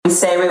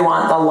say we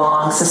want the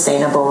long,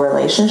 sustainable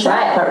relationship,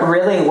 but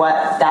really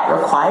what that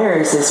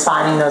requires is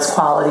finding those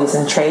qualities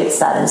and traits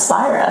that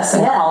inspire us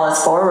and call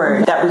us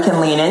forward, that we can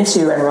lean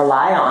into and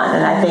rely on.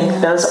 And I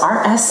think those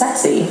aren't as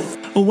sexy.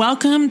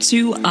 Welcome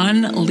to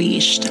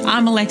Unleashed.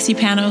 I'm Alexi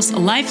Panos, a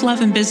life,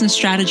 love, and business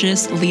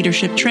strategist,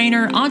 leadership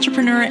trainer,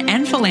 entrepreneur,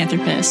 and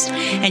philanthropist.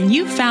 And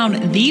you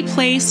found the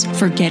place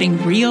for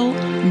getting real,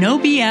 no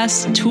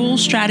BS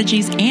tools,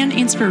 strategies, and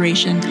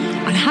inspiration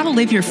on how to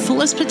live your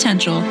fullest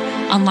potential,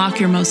 unlock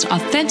your most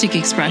authentic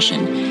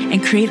expression,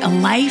 and create a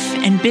life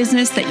and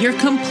business that you're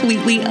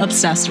completely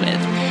obsessed with.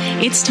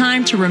 It's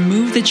time to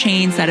remove the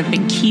chains that have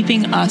been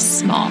keeping us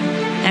small.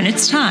 And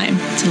it's time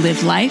to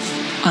live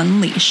life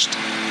unleashed.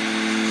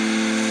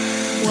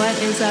 What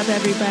is up,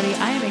 everybody?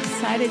 I am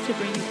excited to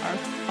bring you our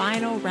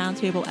final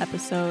roundtable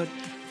episode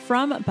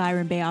from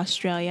Byron Bay,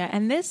 Australia.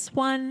 And this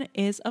one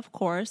is, of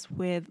course,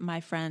 with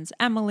my friends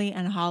Emily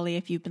and Holly,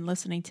 if you've been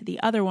listening to the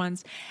other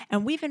ones.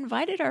 And we've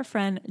invited our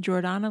friend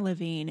Jordana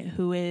Levine,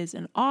 who is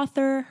an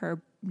author.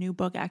 Her new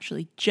book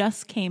actually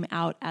just came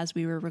out as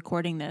we were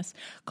recording this,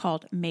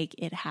 called Make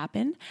It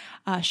Happen.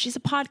 She's a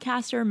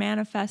podcaster,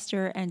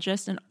 manifester, and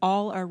just an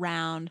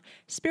all-around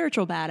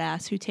spiritual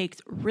badass who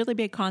takes really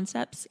big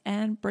concepts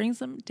and brings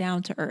them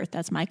down to earth.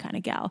 That's my kind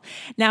of gal.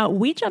 Now,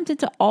 we jumped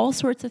into all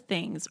sorts of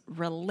things: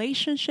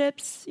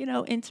 relationships,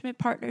 intimate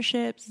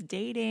partnerships,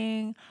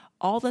 dating,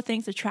 all the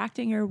things,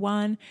 attracting your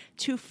one,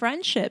 to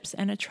friendships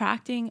and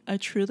attracting a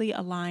truly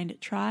aligned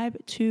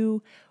tribe,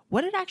 to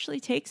what it actually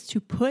takes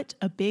to put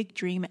a big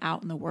dream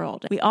out in the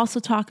world. We also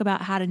talk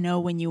about how to know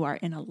when you are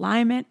in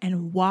alignment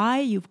and why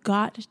you've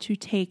got to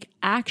take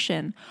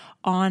action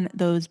on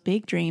those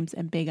big dreams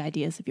and big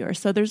ideas of yours.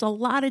 So there's a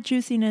lot of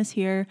juiciness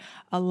here,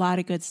 a lot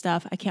of good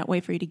stuff. I can't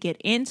wait for you to get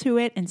into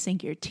it and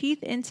sink your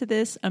teeth into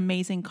this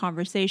amazing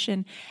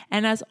conversation.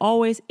 And as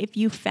always, if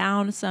you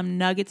found some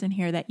nuggets in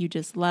here that you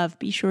just love,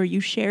 be sure you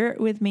share it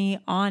with me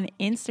on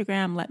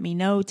Instagram. Let me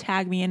know,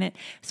 tag me in it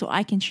so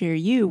I can share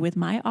you with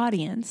my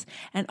audience.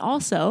 And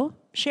also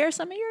share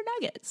some of your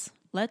nuggets.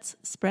 Let's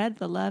spread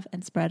the love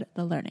and spread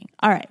the learning.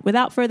 All right,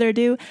 without further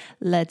ado,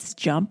 let's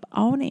jump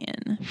on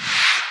in.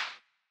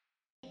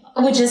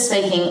 We're just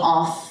speaking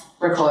off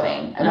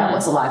recording about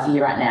what's alive for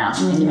you right now.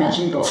 And you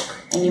mentioned book.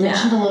 And you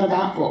mentioned a lot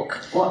about book,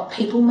 what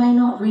people may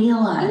not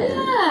realise.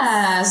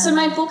 Yeah. So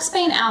my book's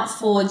been out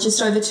for just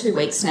over 2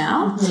 weeks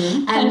now.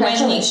 Mm-hmm. And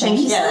thank you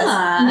so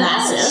much.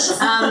 Massive.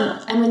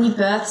 And when you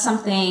birth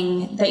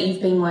something that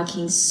you've been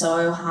working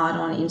so hard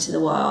on into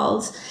the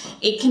world,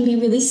 it can be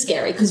really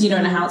scary because you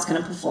don't know how it's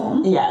going to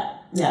perform. Yeah.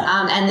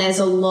 And there's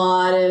a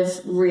lot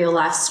of real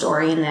life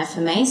story in there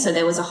for me. So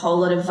there was a whole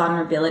lot of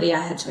vulnerability I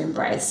had to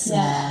embrace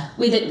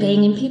with it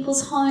being in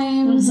people's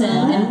homes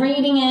and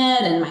reading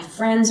it, and my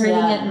friends reading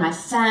it, and my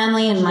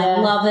family and my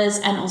lovers,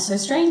 and also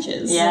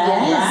strangers. Yeah.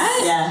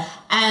 Right? Yeah.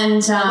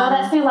 And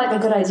that seemed like a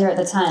good idea at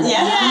the time.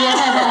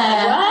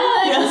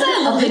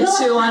 A bit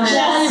too on it.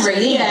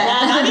 Reading it.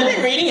 Not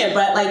even reading it,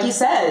 but like you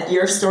said,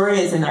 your story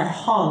is in their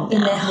home.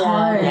 In their home,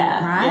 right?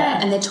 Yeah.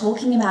 And they're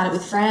talking about it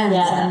with friends,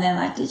 and they're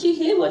like, "Did you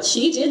hear what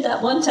she did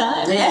that one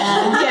time?"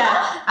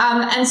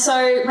 And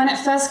so when it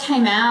first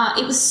came out,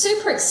 it was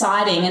super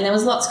exciting, and there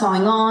was lots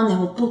going on. There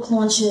were book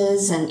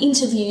launches and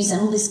interviews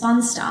and all this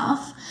fun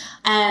stuff.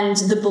 And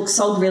the book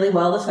sold really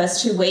well the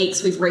first 2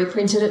 weeks. We've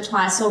reprinted it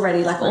twice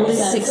already, like all this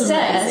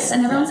success.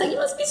 And everyone's like, "You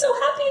must be so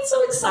happy. It's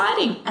so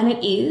exciting." And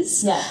it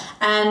is. Yeah.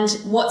 And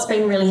what's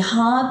been really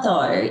hard,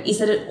 though, is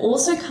that it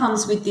also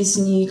comes with this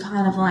new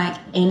kind of like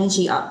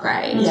energy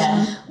upgrade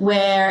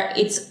where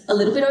it's a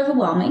little bit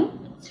overwhelming.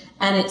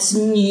 And it's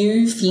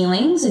new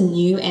feelings and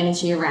new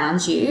energy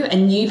around you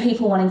and new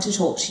people wanting to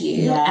talk to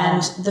you. Yeah.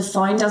 And the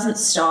phone doesn't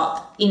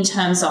stop in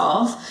terms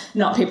of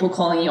not people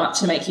calling you up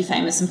to make you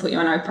famous and put you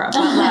on Oprah.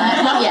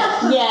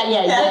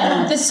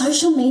 But the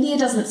social media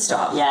doesn't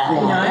stop.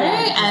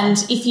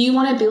 And if you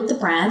want to build the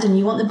brand and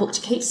you want the book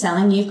to keep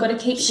selling, you've got to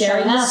keep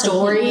sharing the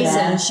stories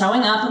and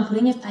showing up and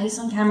putting your face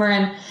on camera.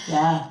 And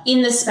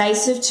in the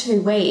space of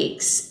 2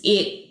 weeks,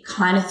 it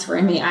kind of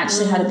threw me. I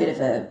actually had a bit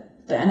of a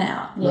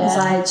burnout because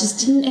I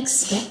just didn't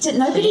expect it.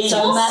 Nobody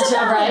talks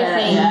about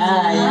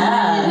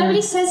it.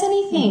 Nobody says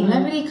anything.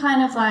 Nobody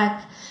kind of like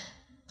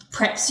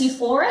preps you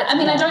for it. I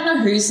mean, I don't know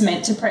who's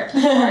meant to prep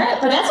you for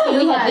it, but that's why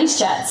we have these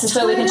chats,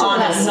 so we can talk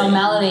about the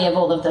normality of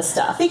all of this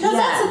stuff. Because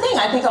that's the thing.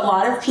 I think a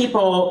lot of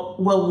people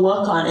will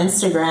look on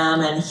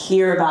Instagram and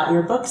hear about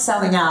your book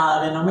selling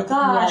out, and oh my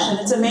gosh, and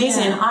it's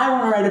amazing. And I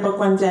want to write a book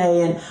one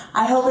day, and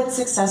I hope it's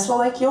successful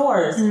like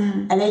yours.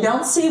 And they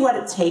don't see what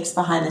it takes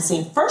behind the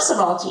scenes. First of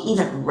all, to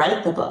even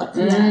write the book for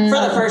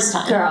the first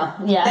time.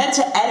 Then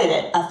to edit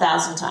it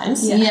 1,000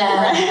 times. Like,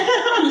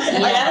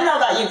 I don't know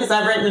about you, because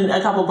I've written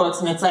a couple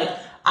books, and it's like,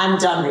 I'm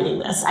done reading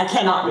this. I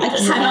cannot read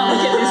this. I cannot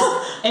look at this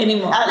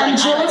anymore. And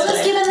Jules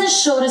was given the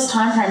shortest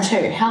time frame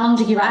too. How long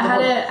did you write?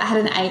 I had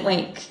an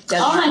 8-week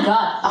deadline. Oh my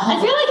god! I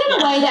feel like in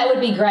a way that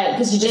would be great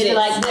because you just be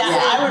like,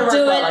 I would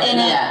do it in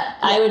it.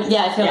 I would.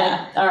 I feel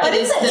like all right. But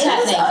it's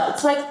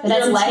like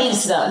that's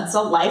life though. It's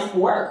a life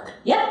work.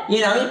 Yeah.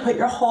 You know, you put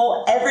your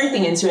whole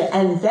everything into it,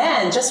 and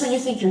then just when you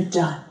think you're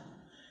done,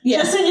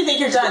 Just when you think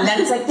you're done,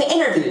 then it's like the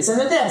interviews and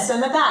the this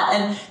and the that.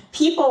 And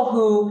people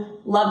who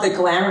love the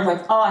glamour of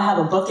like, oh, I have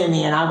a book in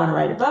me and I want to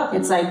write a book.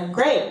 It's like,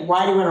 great.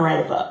 Why do you want to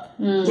write a book?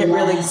 Get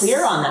really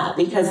clear on that,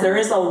 because there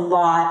is a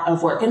lot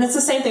of work. And it's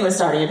the same thing with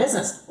starting a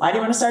business. Why do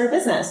you want to start a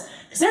business?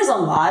 Because there's a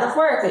lot of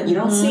work that you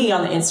don't see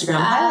on the Instagram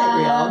highlight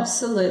reel.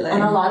 Absolutely.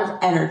 And a lot of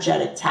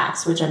energetic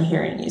tax, which I'm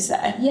hearing you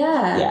say.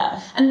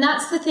 Yeah. And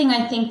that's the thing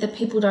I think that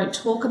people don't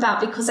talk about,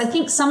 because I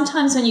think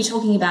sometimes when you're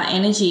talking about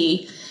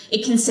energy,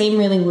 it can seem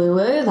really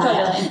woo-woo,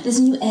 like there's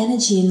new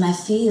energy in my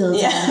field,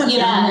 and, you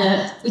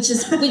know, which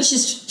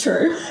is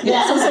true.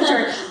 It's also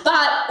true.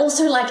 But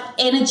also like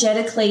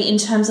energetically in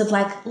terms of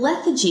like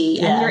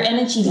lethargy and your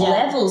energy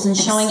levels and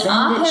showing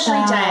up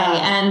every day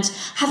and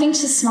having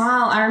to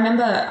smile. I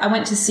remember I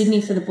went to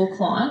Sydney for the book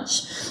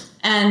launch.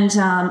 And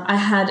I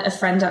had a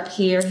friend up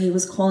here, he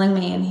was calling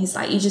me and he's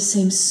like, you just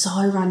seem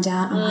so run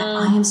down. I'm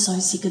like, I am so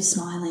sick of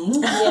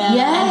smiling.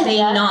 And being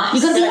nice. You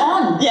got to be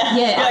on. Yeah.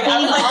 You're like,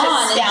 being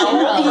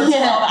on for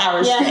 12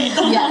 hours straight.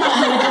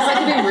 Just like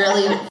to be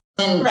really...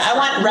 I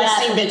want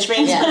resting bitch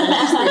face for the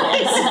next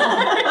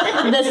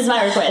 3 days. This is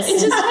my request. It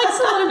just takes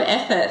a lot of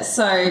effort.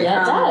 So it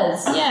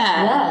does.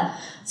 Yeah.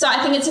 So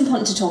I think it's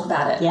important to talk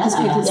about it, because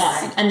people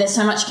don't. And there's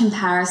so much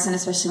comparison,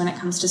 especially when it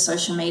comes to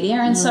social media.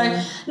 And so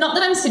not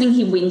that I'm sitting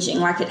here whinging,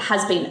 like it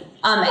has been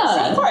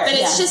amazing, but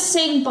it's just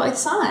seeing both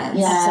sides.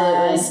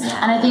 Yeah, absolutely.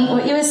 And I think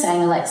what you were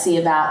saying, Alexi,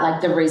 about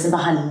like the reason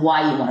behind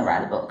why you want to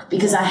write a book,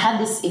 because I had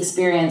this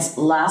experience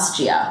last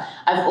year.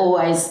 I've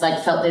always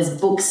like felt there's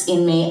books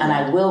in me and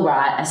I will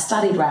write. I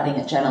studied writing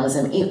at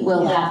journalism. It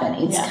will happen.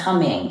 It's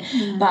coming.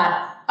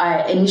 But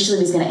I initially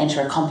was going to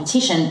enter a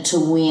competition to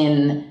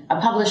win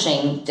a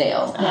publishing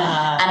deal. And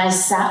I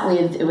sat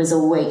with, it was a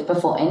week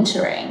before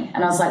entering,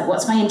 and I was like,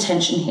 what's my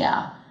intention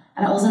here?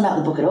 And it wasn't about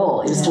the book at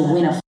all. It was to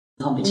win a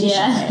competition.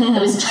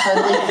 It was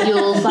totally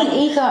fueled by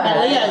ego.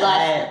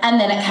 And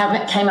then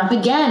it came up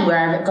again where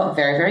I got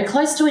very, very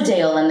close to a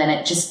deal, and then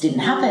it just didn't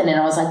happen. And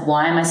I was like,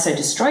 why am I so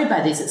destroyed by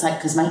this? It's like,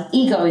 because my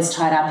ego is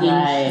tied up in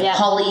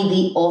Holly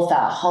the author,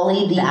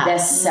 Holly the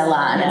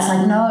bestseller. And it's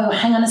like, no,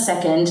 hang on a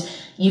second.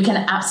 You can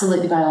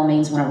absolutely, by all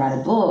means, want to write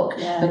a book,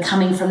 but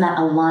coming from that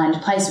aligned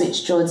place,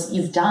 which, George,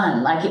 you've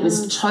done. Like, it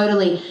was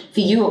totally, for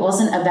you, it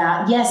wasn't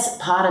about, yes,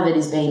 part of it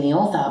is being the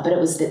author, but it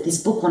was that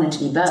this book wanted to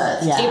be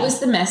birthed. It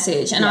was the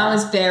message, and I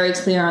was very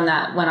clear on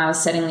that when I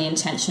was setting the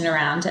intention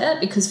around it,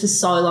 because for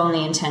so long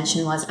the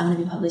intention was, I'm going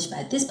to be published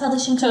by this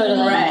publishing company,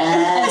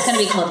 and it's going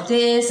to be called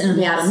this, and it'll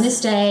be out on this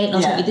date, and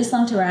it'll take me this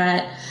long to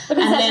write.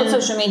 Because that's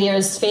what social media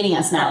is feeding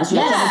us now, is you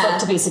have a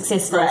book to be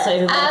successful, so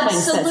everybody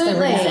thinks that's the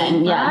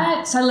reason.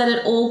 Right? So I let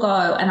it all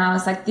go, and I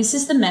was like, this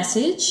is the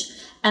message,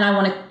 and I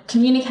want to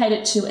communicate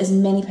it to as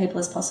many people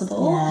as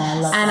possible.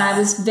 I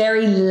was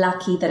very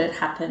lucky that it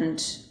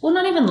happened. Well,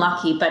 not even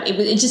lucky, but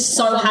it just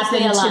so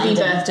happened to be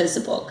birthed as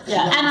a book.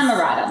 And I'm a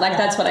writer. Like,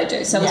 that's what I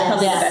do. So it's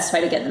probably the best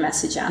way to get the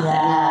message out there.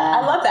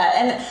 I love that.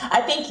 And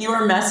I think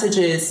your message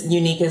is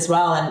unique as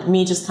well. And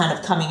me just kind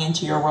of coming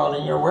into your world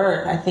and your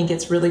work, I think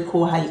it's really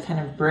cool how you kind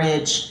of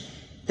bridge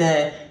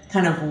the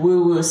kind of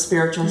woo-woo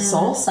spiritual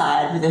soul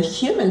side with the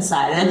human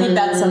side. And I think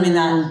that's something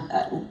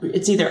that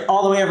it's either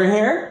all the way over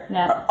here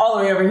or all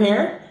the way over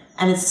here.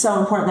 And it's so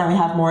important that we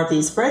have more of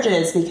these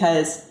bridges,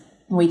 because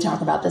we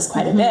talk about this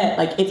quite a bit.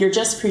 Like, if you're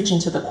just preaching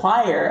to the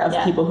choir of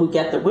people who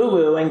get the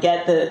woo-woo and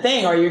get the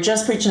thing, or you're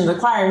just preaching to the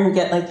choir who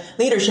get like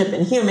leadership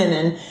and human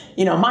and,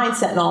 you know,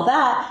 mindset and all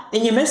that,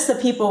 then you miss the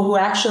people who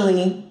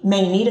actually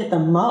may need it the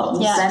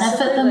most.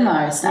 Benefit the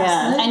most.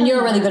 And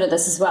you're really good at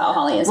this as well,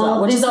 Holly, as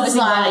well, which is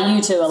obviously why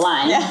you two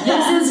align.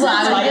 This is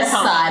why we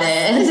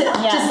decided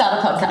to start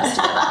a podcast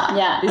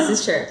together. This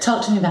is true.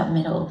 Talk to me about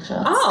middle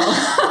shots.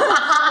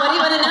 What do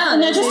you want to know?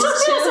 No, just talk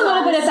to us a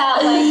little bit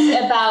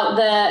about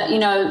the, you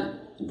know,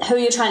 who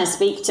you're trying to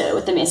speak to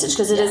with the message,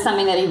 because it is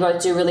something that you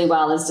both do really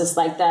well. Is just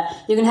like that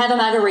you can have a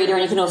margarita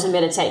and you can also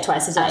meditate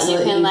twice a day.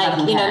 Absolutely, you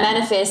can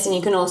manifest, and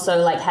you can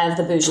also like have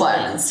the bougie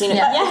things. You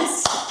know,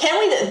 Can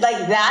we,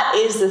 like, that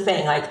is the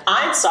thing. Like,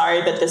 I'm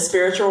sorry, but the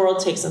spiritual world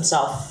takes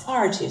himself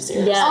far too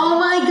seriously. Oh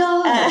my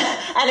God.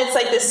 And it's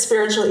like this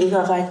spiritual ego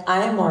of like,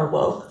 I am more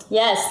woke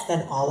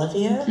than all of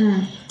you.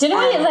 Didn't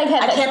we like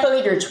have? I can't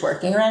believe you're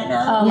twerking right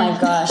now. Oh my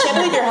gosh. I can't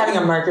believe you're having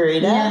a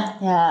margarita.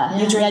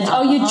 You drink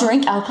alcohol? Oh, you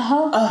drink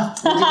alcohol?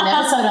 We did an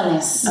episode on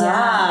this.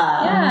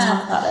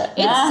 Talk about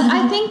it.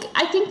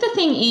 I think the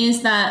thing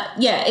is that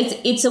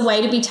it's a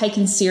way to be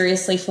taken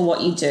seriously for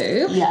what you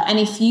do. And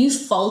if you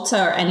falter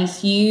and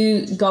if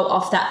you go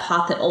off that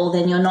path at all,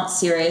 then you're not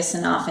serious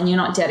enough, and you're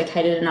not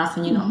dedicated enough,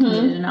 and you're not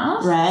committed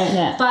enough.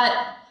 But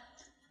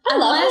I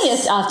love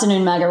the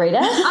afternoon margarita.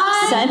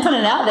 I'm putting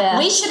it out there.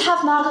 We should have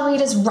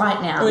margaritas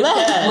right now. I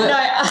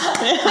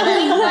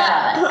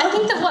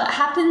think that what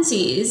happens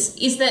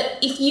is that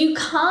if you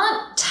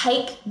can't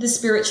take the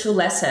spiritual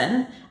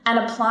lesson and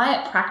apply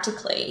it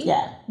practically,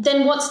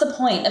 then what's the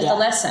point of the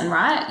lesson,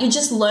 right? You're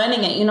just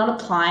learning it. You're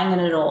not applying it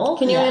at all.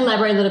 Can you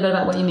elaborate a little bit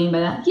about what you mean by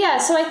that? Yeah,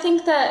 so I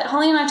think that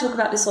Holly and I talk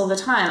about this all the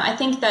time. I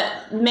think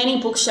that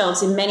many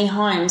bookshelves in many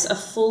homes are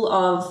full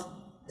of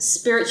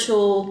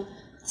spiritual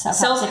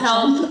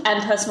self-help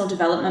and personal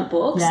development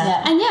books.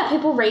 Yeah. And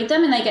people read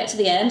them and they get to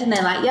the end and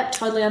they're like, yep,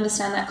 totally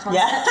understand that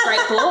concept.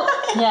 Great book.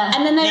 Yeah.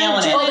 And then they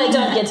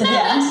don't get to the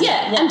end.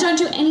 And don't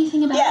do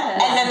anything about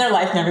it. And then their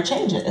life never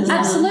changes.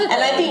 Absolutely.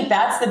 And I think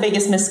that's the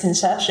biggest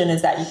misconception,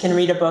 is that you can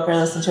read a book or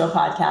listen to a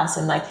podcast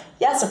and like,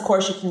 yes, of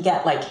course you can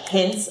get like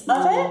hints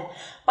of it.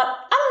 But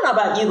I don't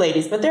know about you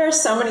ladies, but there are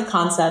so many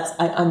concepts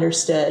I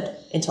understood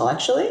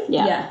intellectually,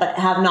 but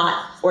have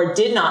not or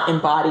did not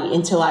embody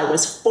until I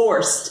was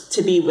forced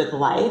to be with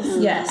life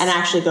and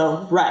actually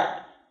go, right,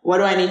 what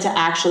do I need to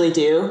actually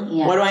do?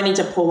 Yeah. What do I need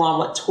to pull on?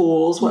 What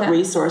tools, what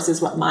resources,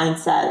 what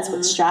mindsets,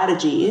 what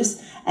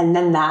strategies? And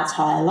then that's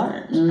how I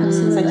learned. It's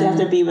like you have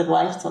to be with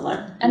life to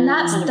learn. And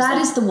that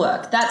is the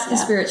work. That's the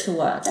spiritual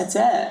work. That's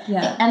it.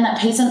 Yeah. And that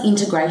piece on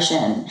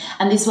integration.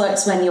 And this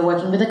works when you're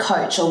working with a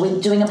coach or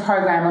with doing a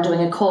program or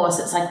doing a course.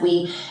 It's like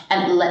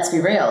and let's be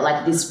real,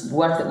 like this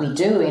work that we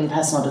do in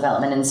personal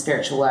development and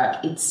spiritual work,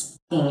 it's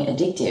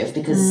addictive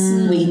because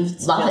we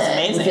love it.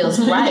 Amazing. It feels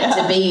great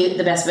to be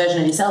the best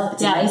version of yourself.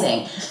 It's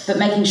amazing. But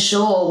making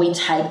sure we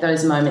take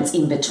those moments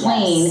in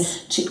between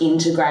to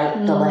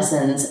integrate the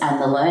lessons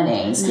and the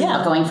learnings,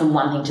 not going from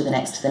one thing to the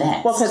next to the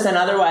next. Well, because then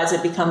otherwise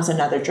it becomes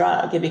another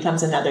drug. It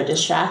becomes another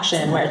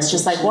distraction where it's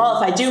just like,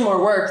 well, if I do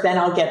more work, then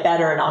I'll get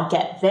better and I'll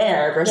get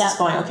there, versus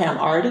going, okay, I'm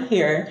already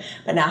here,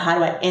 but now how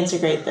do I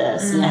integrate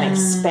this and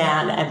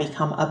expand and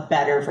become a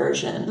better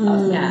version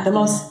of the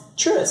most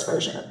truest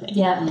version of me.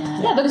 Yeah,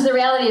 because the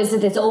reality is that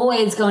there's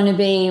always going to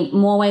be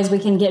more ways we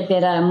can get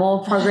better,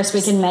 more progress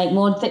we can make,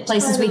 more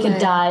places we could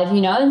dive,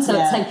 you know? And so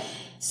it's like,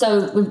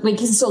 so we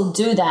can still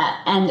do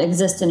that and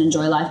exist and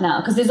enjoy life now,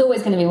 because there's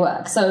always going to be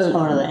work. So you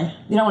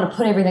don't want to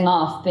put everything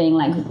off being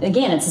like,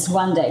 again, it's this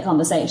one day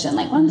conversation.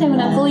 Like one day when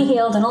I'm fully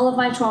healed and all of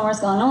my trauma is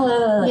gone.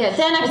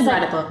 Then I can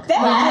write a book.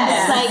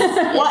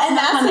 And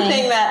that's the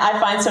thing that I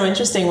find so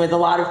interesting with a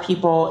lot of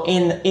people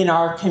in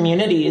our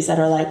communities that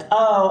are like,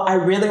 oh, I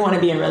really want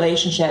to be in a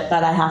relationship,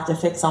 but I have to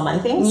fix all my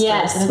things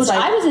first. And which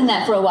I was in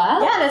that for a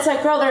while. Yeah, and it's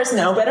like, girl, there's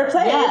no better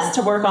place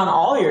to work on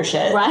all your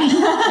shit. Right.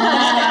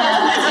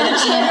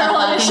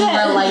 Relationship.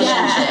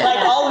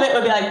 Like all of it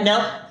would be like,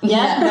 nope.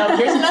 No,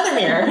 here's another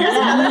mirror. Here's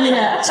another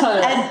mirror.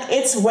 Totally. And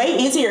it's way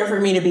easier for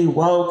me to be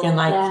woke and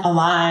like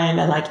aligned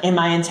and like in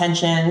my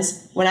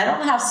intentions when I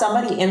don't have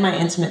somebody in my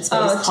intimate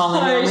space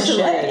calling me on the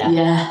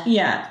shit.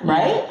 Yeah.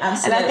 Right?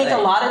 Absolutely. And I think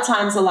a lot of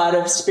times a lot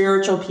of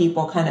spiritual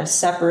people kind of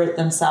separate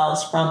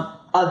themselves from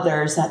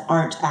others that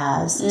aren't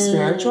as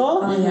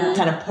spiritual.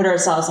 Kind of put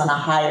ourselves on a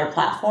higher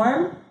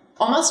platform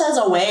almost as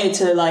a way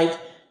to like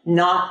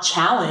not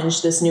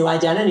challenge this new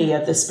identity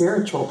of the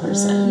spiritual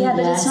person. Yeah,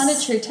 but it's not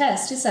a true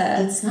test, is it?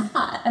 It's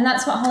not. And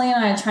that's what Holly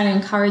and I are trying to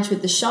encourage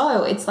with the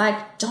show. It's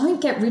like,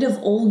 don't get rid of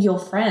all your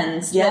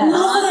friends that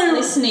aren't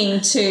listening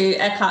to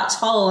Eckhart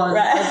Tolle on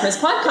Oprah's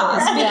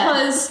podcast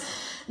because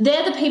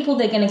they're the people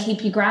that are going to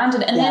keep you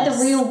grounded, and they're the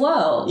real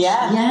world. You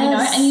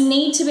know, and you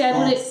need to be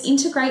able to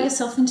integrate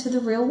yourself into the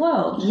real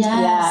world.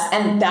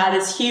 And that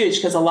is huge,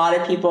 because a lot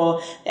of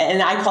people,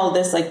 and I call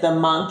this like the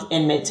monk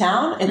in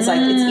Midtown. It's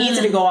like, it's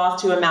easy to go off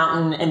to a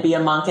mountain and be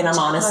a monk in a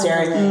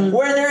monastery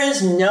where there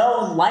is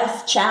no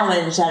life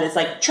challenge that is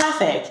like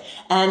traffic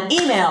and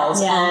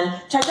emails and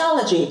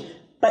technology.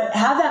 But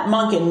have that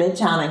monk in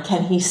Midtown, and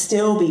can he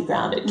still be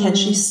grounded? Can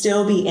she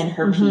still be in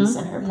her peace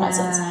and her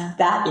presence?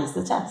 That is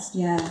the test.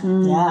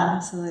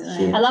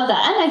 Absolutely. I love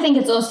that. And I think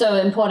it's also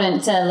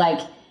important to like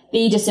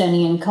be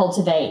discerning and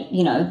cultivate,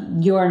 you know,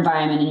 your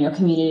environment and your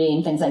community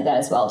and things like that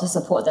as well to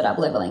support that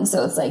up-leveling.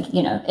 So it's like,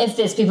 you know, if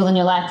there's people in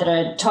your life that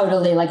are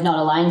totally like not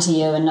aligned to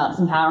you and not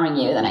empowering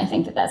you, then I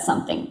think that that's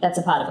something that's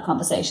a part of a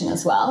conversation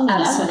as well.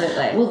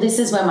 Absolutely. Well, this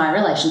is where my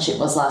relationship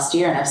was last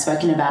year, and I've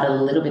spoken about it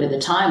a little bit at the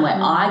time, where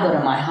I got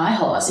on my high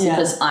horse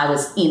because I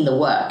was in the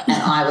work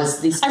and I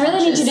was this I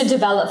really need you to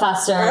develop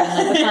faster.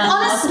 And like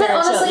honestly,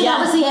 that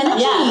was the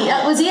energy.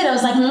 That was it. I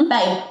was like,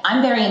 babe,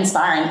 I'm very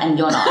inspiring and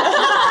you're not.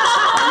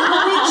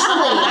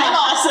 I'm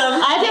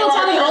awesome. I have people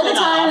tell me all the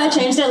time I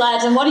changed their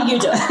lives, and what are you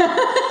doing?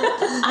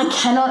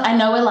 I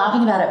know we're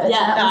laughing about it, but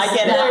I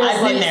get it.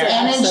 I've been there.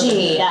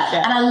 Energy.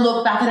 And I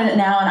look back at it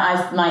now and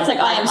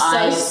I am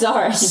so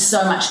sorry.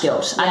 So much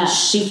guilt. I'm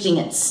shifting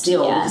it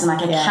still because I'm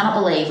like, I cannot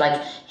believe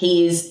like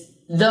he is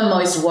the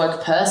most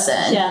woke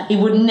person. He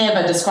would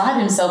never describe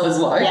himself as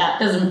woke.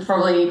 Doesn't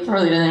probably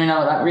doesn't even know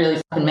what that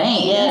really fucking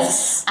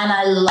means. And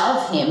I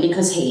love him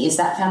because he is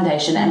that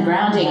foundation and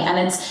grounding. And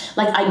it's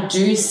like, I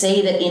do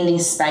see that in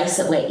this space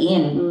that we're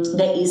in,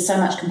 there is so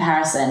much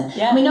comparison.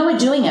 We know we're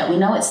doing it. We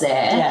know it's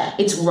there.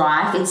 It's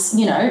rife. It's,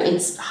 you know,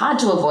 it's hard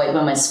to avoid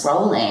when we're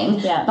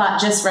scrolling, but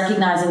just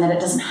recognizing that it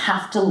doesn't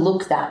have to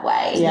look that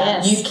way.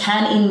 You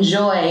can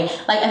enjoy,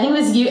 like, I think it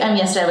was you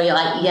yesterday where you're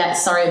like,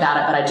 sorry about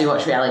it, but I do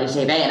watch reality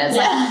TV. And it's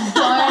like,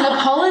 don't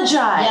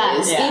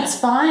apologize. It's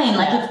fine.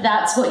 Like, if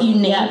that's what you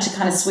need to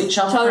kind of switch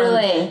off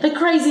from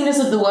the craziness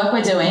of the work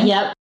we're doing.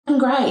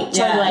 Great.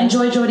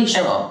 Enjoy Geordie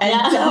Shore.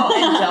 And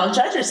don't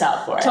judge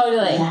yourself for it.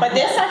 But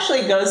this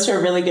actually goes to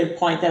a really good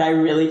point that I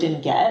really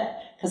didn't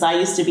get, because I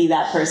used to be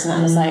that person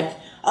that was like,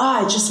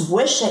 oh, I just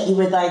wish that you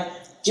would like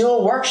do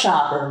a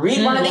workshop or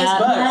read one of these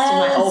books to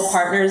my old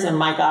partners, and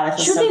my God, I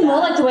feel should so be bad. more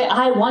like the way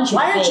I want you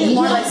Why to be. aren't you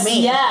more like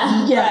me?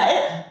 Yeah.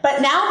 Right?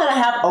 But now that I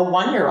have a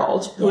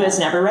 1-year-old who has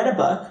never read a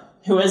book,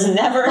 who has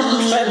never,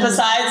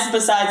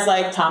 besides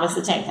like Thomas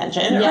the Tank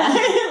Engine,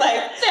 right?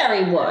 Like,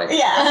 very woke.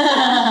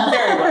 Yeah.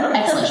 Very woke.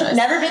 Excellent choice.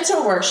 Never been to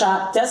a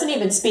workshop, doesn't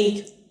even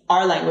speak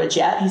our language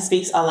yet. He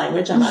speaks a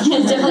language. I'm not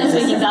sure. Definitely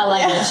speaking our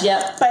language,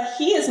 yep. But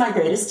he is my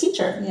greatest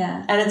teacher.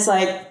 Yeah. And it's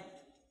like,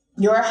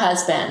 your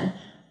husband,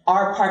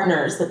 our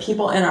partners, the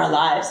people in our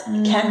lives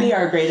can be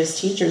our greatest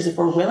teachers if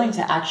we're willing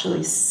to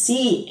actually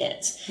see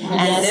it.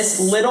 And this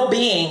little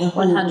being who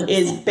 100%.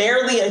 is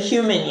barely a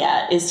human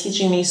yet is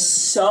teaching me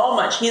so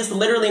much. He is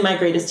literally my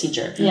greatest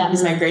teacher. Yeah.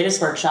 He's my greatest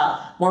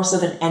workshop, more so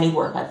than any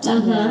work I've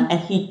done. And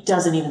he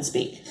doesn't even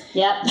speak.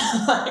 Yep.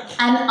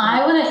 And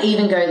I want to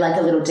even go like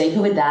a little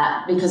deeper with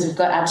that, because we've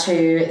got our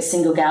 2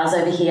 single gals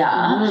over here.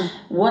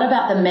 What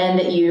about the men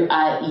that you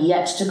are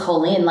yet to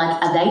call in?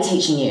 Like, are they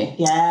teaching you?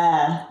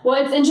 Yeah.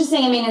 Well, it's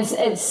interesting. I mean,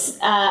 it's.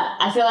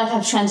 I feel like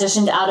I've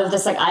transitioned out of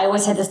this. Like, I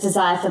always had this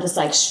desire for this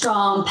like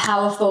strong,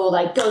 powerful,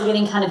 like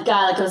go-getting kind of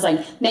guy. Like, it was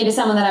like maybe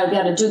someone that I would be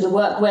able to do the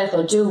work with,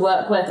 or do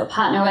work with, or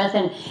partner with.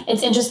 And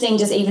it's interesting,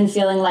 just even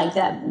feeling like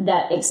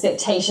that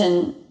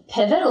expectation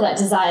pivot, or that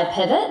desire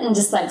pivot, and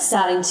just like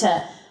starting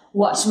to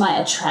watch my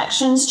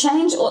attractions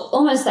change, or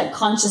almost like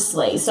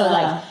consciously. So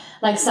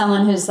like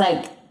someone who's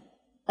like,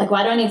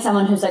 why do I need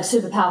someone who's like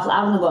super powerful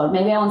out in the world?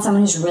 Maybe I want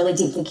someone who's really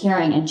deeply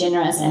caring and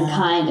generous and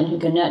kind, and who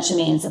can nurture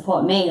me and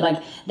support me.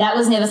 Like, that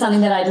was never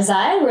something that I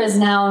desired. Whereas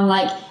now I'm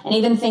like, and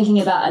even thinking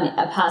about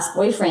a past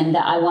boyfriend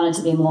that I wanted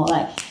to be more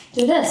like,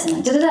 do this and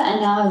like da-da-da.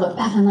 And now I look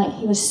back and I'm like,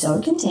 he was so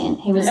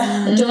content. He was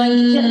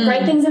doing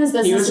great things in his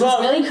business. He was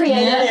really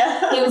creative.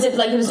 He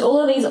was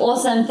all of these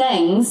awesome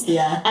things.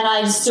 Yeah. And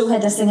I still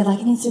had this thing of like,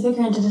 it needs to be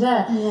bigger and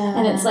da-da-da. Yeah.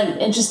 And it's like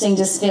interesting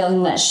just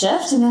feeling that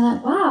shift, and they're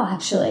like, wow,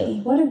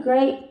 actually, what a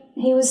great,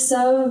 he was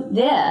so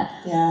there.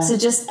 Yeah. So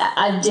just,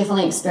 I'm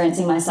definitely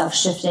experiencing myself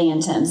shifting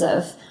in terms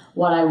of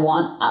what I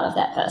want out of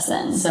that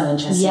person. So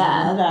interesting.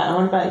 Yeah. I love that.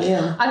 What about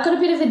you? I've got a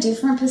bit of a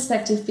different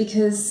perspective,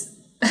 because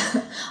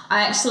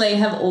I actually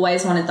have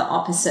always wanted the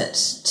opposite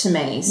to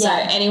me. So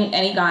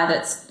any guy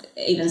that's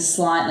even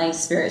slightly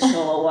spiritual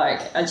or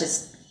woke, I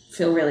just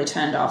feel really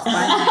turned off by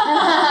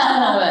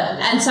it.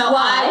 And so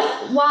why?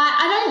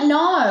 I don't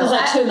know. Was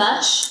that too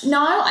much?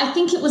 No, I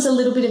think it was a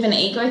little bit of an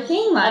ego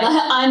thing. Like,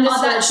 I'm the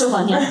spiritual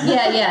one.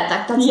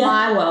 That's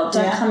my world.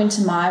 Don't come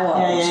into my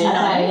world.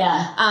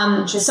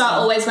 So I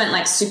always went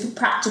like super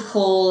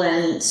practical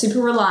and super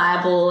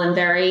reliable and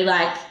very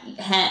like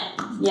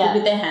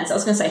with their hands. I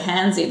was going to say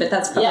handsy, but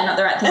that's probably not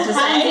the right thing to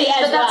say.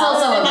 But that's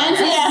also a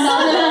handsy.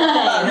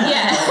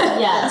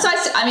 Yeah. So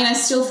I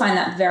still find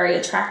that very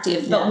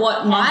attractive. But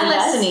what my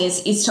lesson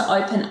is to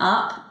open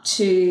up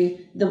to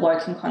the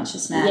woke and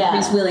conscious man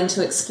who's willing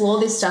to explore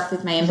this stuff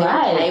with me and be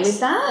okay with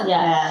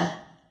that.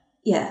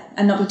 Yeah,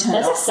 and not be turned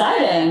off. That's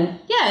exciting.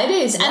 Yeah, it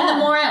is. Yeah. And the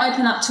more I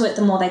open up to it,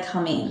 the more they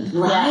come in.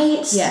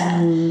 Right?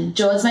 Yeah.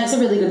 George makes a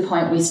really good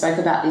point. We spoke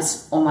about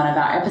this on one of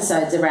our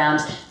episodes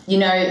around,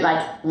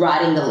 like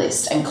writing the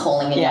list and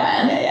calling in your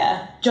man.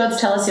 Yeah. George,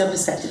 tell us your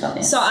perspective on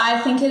this. So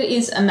I think it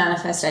is a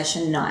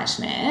manifestation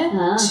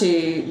nightmare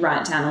to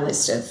write down a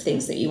list of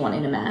things that you want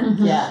in a man.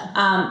 Mm-hmm.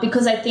 Yeah.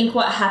 Because I think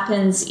what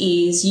happens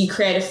is you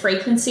create a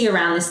frequency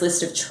around this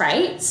list of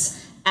traits,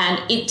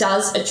 and it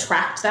does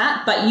attract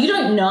that, but you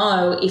don't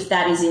know if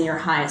that is in your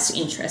highest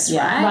interest,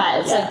 right? Right.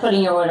 It's like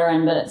putting your order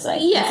in, but it's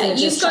like... Yeah,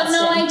 you've got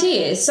no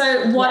idea.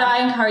 So what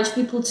I encourage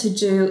people to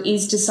do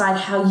is decide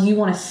how you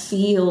want to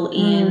feel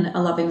in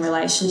a loving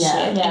relationship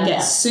and get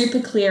super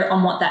clear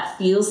on what that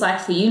feels like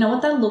for you. Know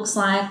what that looks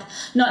like.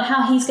 Not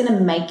how he's going to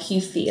make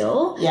you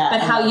feel,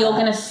 but how you're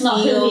going to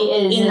feel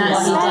in that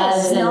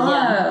space.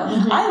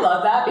 I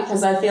love that,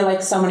 because I feel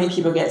like so many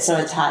people get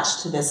so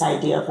attached to this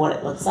idea of what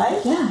it looks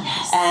like. Yeah.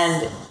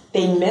 And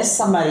they miss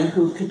somebody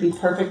who could be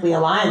perfectly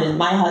aligned. And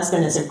my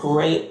husband is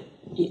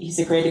he's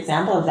a great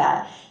example of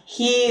that.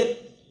 He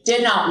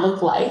did not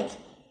look like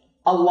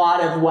a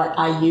lot of what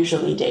I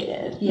usually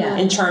dated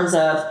in terms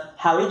of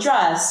how he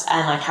dressed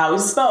and like how he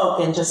spoke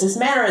and just his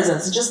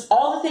mannerisms, just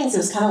all the things. It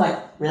was kind of like,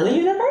 really,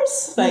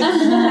 universe? Like,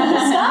 this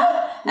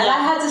guy? And I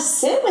had to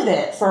sit with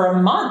it for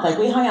a month. Like,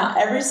 we hung out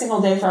every single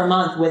day for a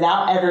month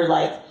without ever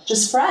like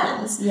just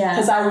friends. Yeah.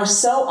 Because I was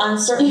so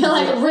uncertain. You're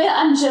like,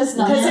 I'm just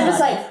not. Because it was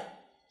like,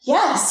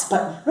 yes,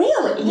 but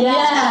really?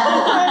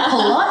 Yeah.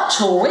 Plot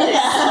twist.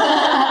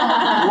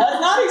 Was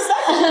not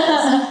expecting this.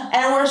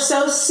 And we're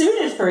so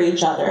suited for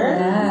each other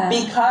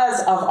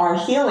because of our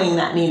healing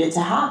that needed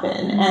to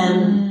happen.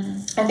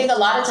 And I think a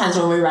lot of times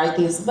when we write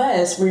these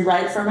lists, we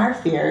write from our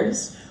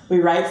fears. We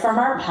write from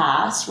our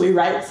past. We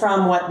write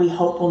from what we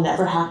hope will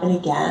never happen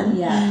again.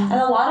 Yeah. And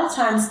a lot of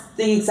times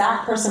the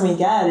exact person we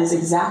get is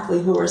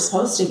exactly who we're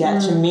supposed to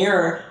get to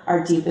mirror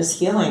our deepest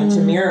healing, to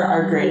mirror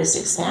our greatest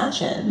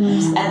expansion.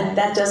 And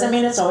that doesn't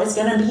mean it's always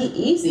going to be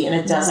easy, and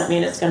it doesn't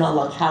mean it's going to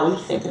look how we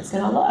think it's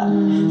going to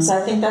look. So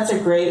I think that's a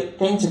great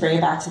thing to bring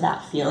it back to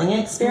that feeling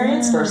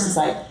experience versus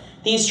like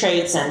these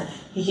traits, and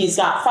he's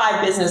got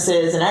 5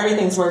 businesses and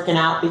everything's working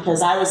out,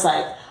 because I was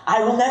like,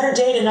 I will never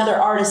date another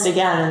artist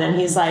again. And then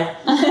he's like,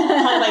 kind of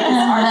like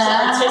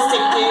this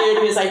artistic dude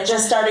who's like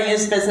just starting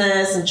his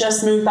business and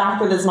just moved back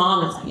with his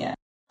mom. It's like,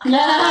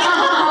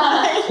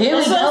 Here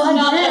we go.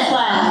 Not the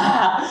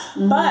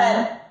plan.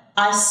 But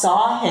I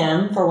saw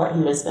him for what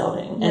he was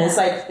building. And it's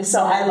like,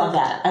 so I love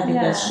that. I think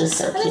that's just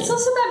so cute. And it's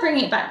also about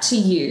bringing it back to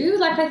you.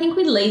 Like, I think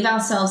we leave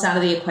ourselves out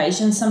of the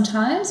equation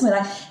sometimes. We're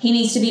like, he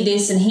needs to be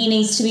this and he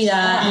needs to be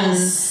that.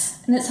 Yes.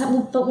 And it's like,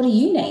 well, but what do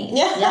you need?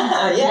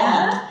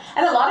 Yeah.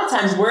 And a lot of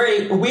times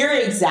we're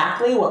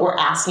exactly what we're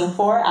asking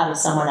for out of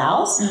someone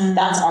else.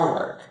 That's our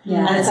work.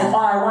 Yeah. And it's like, oh,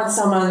 I want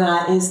someone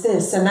that is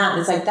this and that.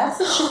 And it's like, that's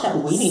the shit that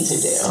we need to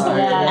do.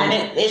 And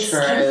it's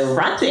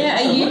confronting.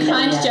 Yeah, are you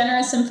kind,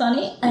 generous, and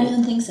funny? I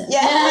don't think so.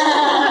 Yeah.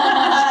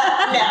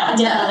 No.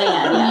 Definitely,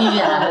 yeah. You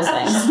have those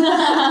things.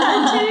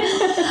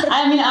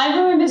 I mean, I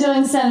remember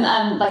doing some,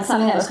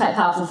 something that was quite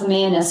powerful for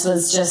me, and this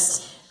was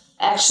just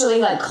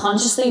actually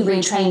consciously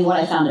retraining what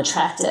I found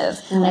attractive.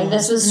 Like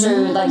this was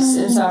through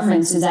so our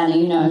friend Susanna,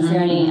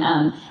 Fiorni,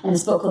 and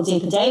this book called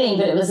Deeper Dating,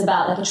 but it was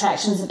about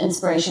attractions of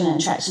inspiration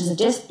and attractions of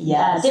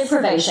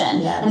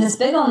deprivation. Yes. And it's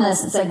big on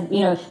this. It's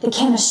the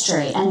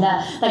chemistry and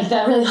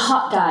the really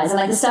hot guys and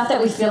the stuff that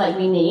we feel like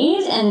we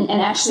need, and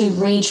actually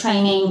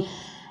retraining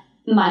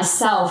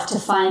myself to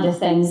find the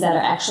things that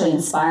are actually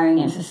inspiring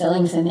and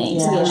fulfilling for me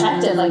to be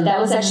attractive. That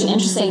was actually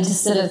interesting to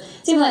sort of,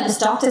 it's even this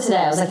doctor today,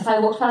 I was like, if I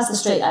walked past the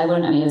street, I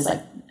wouldn't, he was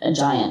a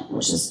giant,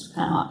 which is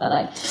kind of hot, but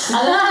I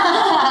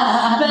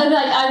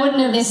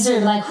wouldn't have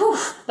necessarily whew,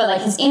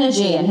 but his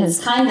energy and his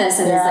kindness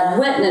and his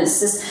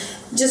witness,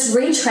 just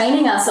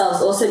retraining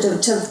ourselves also to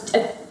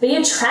be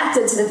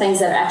attracted to the things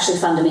that are actually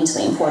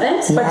fundamentally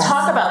important. But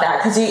talk about that,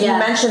 because you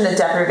mentioned the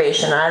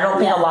deprivation, and I don't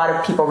think a lot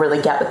of people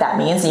really get what that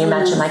means. And you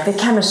mentioned the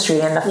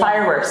chemistry and the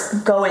fireworks.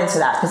 Go into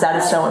that, because that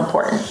is so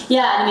important.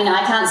 Yeah, I mean,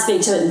 I can't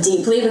speak to it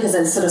deeply because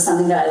it's sort of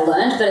something that I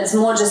learned, but it's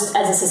more just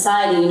as a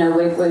society,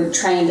 we're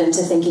trained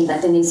into thinking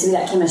there needs to be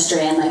that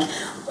chemistry and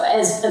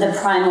as the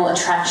primal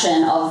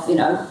attraction of,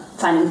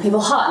 finding people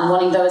hot and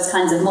wanting those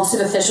kinds of more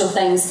superficial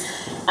things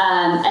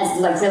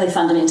as really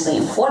fundamentally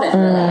important,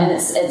 really. And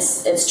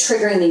it's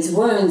triggering these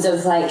wounds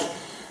of the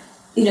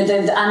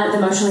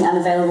emotionally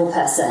unavailable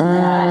person,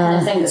 that kind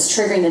of thing that's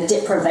triggering the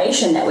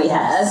deprivation that we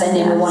have, and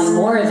then we're wanting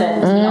more of it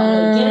and we're not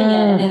really getting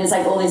it, and then there's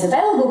all these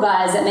available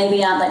guys that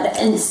maybe aren't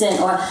the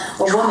instant or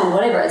woman,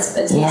 whatever, it's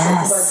both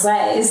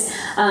ways,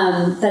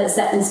 but it's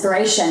that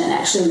inspiration and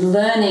actually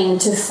learning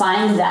to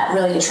find that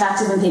really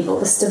attractive in people,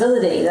 the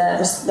stability,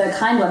 the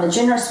kind one, the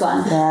generous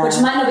one, which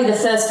might not be the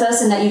first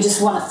person that you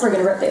just want to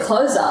friggin' rip their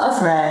clothes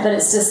off, but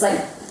it's just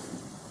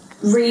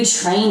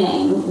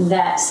retraining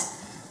that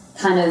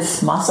kind of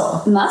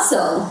muscle, because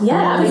we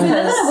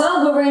live in a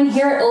world where we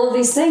inherit all of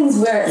these things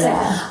where it's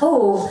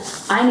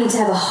I need to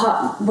have a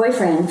hot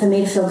boyfriend for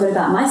me to feel good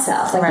about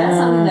myself. That's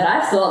something that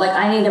I've thought,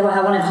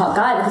 I want a hot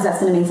guy because that's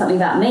going to mean something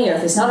about me, or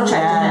if he's not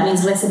attractive, that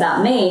means less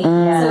about me.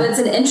 So it's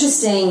an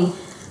interesting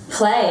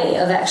play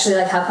of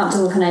actually how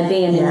comfortable can I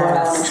be, and then what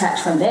I want to attract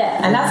from there.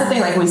 And that's the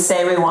thing, we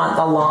say we want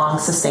the long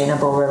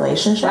sustainable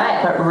relationship,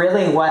 but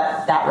really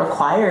what that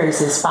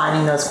requires is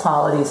finding those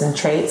qualities and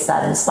traits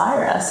that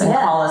inspire us and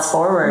call us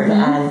forward,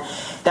 and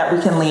that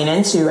we can lean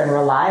into and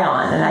rely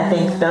on. And I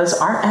think those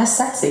aren't as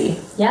sexy.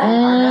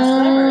 Aren't as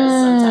glamorous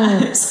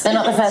sometimes. They're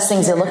not the first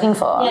things you're looking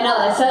for. Yeah,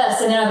 not at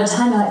first, and then over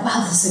time you're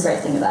wow, this is a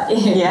great thing about you.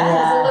 Because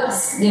it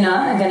looks,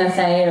 going to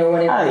fade or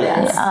whatever it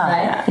is.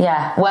 Right?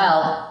 Yeah.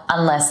 Well,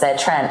 unless they're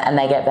Trent and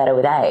they get better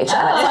with age. Shut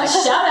up. I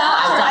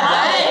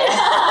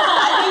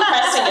think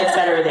Preston gets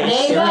better with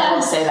age too. I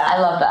will say that. I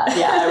love that.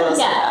 Yeah, I will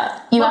say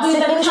that. You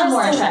become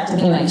more attractive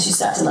anyway because you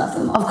start to love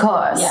them more. Of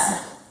course. Yeah.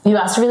 You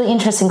asked a really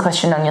interesting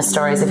question on your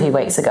stories a few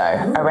weeks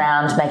ago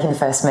around making the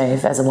first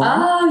move as a woman.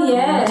 Oh,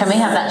 yes. Can we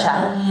have that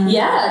chat?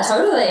 Yeah,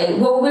 totally.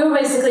 Well, we were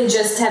basically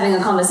just having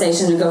a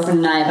conversation, a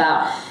girlfriend and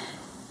I,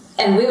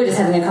 and we were just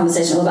having a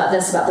conversation about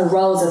the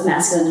roles of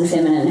masculine and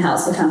feminine and how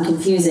it's become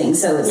confusing.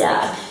 So it's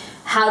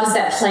how does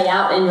that play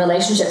out in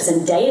relationships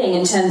and dating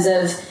in terms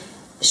of,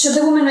 should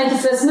the woman make a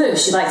first move?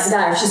 She likes a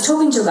guy. If she's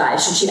talking to a guy,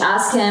 should she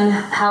ask him,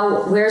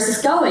 where is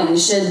this going?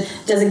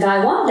 Does a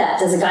guy want that?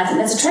 Does a guy think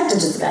that's attractive?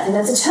 Does a guy think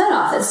that's a turn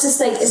off? It's just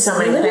it's so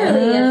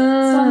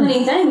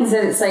many things.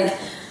 And it's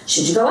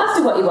should you go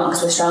after what you want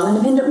because we're strong,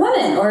 independent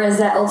women? Or is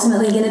that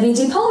ultimately going to be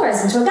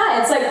depolarizing to a guy?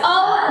 It's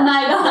oh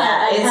my God.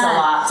 Yeah, it's a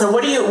lot. So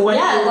what do you feel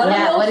about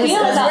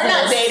we're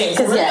not dating.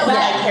 Because we're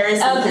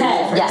vicariously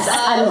okay. Yes,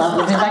 I love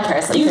living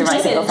vicariously through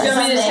my single person. Do you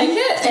want me to take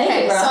it?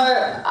 Okay,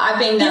 so I've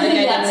been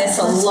navigating this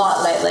a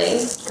lot lately.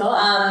 Cool.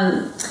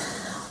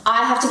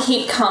 I have to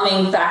keep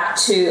coming back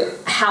to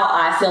how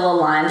I feel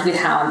aligned with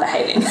how I'm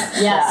behaving.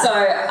 Yeah. So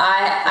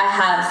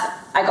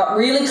I got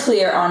really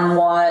clear on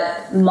what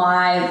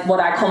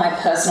I call my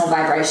personal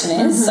vibration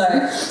is. So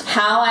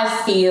how I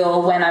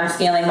feel when I'm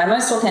feeling my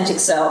most authentic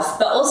self,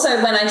 but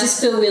also when I just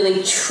feel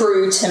really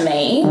true to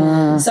me.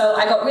 So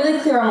I got really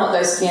clear on what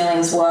those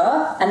feelings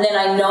were, and then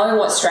I know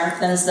what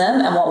strengthens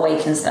them and what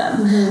weakens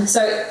them.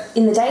 So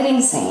in the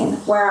dating scene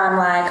where I'm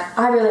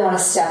I really want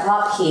to step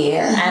up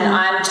here and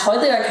I'm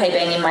totally okay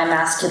being in my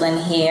masculine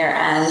here,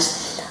 and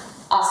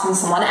asking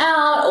someone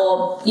out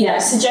or, you know,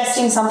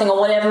 suggesting something or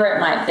whatever it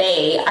might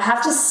be, I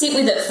have to sit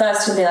with it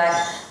first and be like,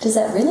 does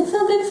that really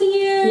feel good for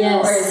you?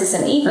 Yes. Or is this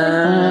an ego thing?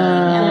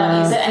 And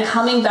what is it? And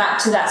coming back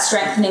to that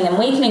strengthening and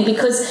weakening,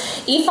 because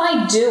if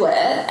I do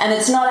it and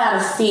it's not out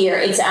of fear,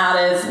 it's out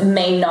of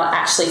me not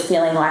actually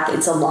feeling like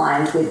it's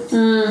aligned with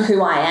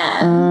who I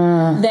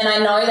am, then I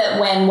know that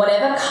when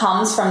whatever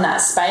comes from that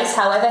space,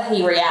 however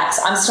he reacts,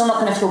 I'm still not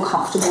going to feel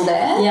comfortable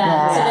there.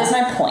 So there's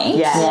no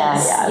point.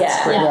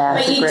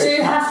 But you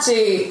do have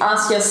to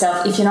ask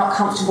yourself if you're not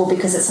comfortable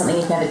because it's something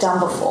you've never done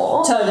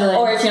before. Totally.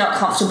 Or if you're not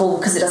comfortable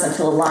because it doesn't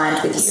feel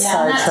aligned with you. So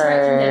and that's true.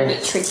 where it can get a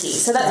bit tricky.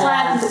 So that's why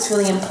I think it's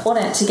really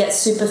important to get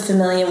super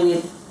familiar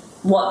with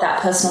what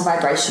that personal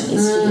vibration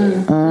is for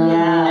you.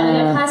 And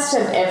it applies to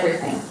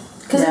everything.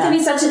 Because it can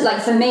be such a,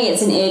 like, for me,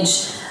 it's an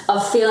edge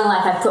of feeling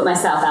like I've put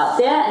myself out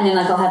there, and then,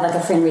 like, I'll have, like, a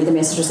friend read the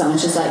message or something,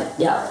 she's like,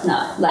 yeah,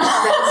 no, like,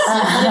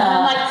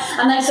 that's,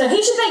 I'm like, so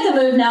he should make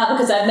the move now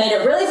because I've made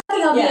it really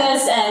fucking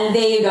obvious, and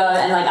there you go,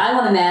 and, like, I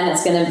want a man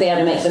that's going to be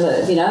able to make the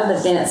move, you know,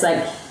 but then it's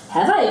like,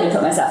 have I even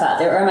put myself out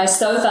there, or am I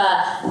so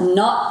far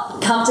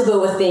not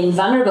comfortable with being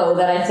vulnerable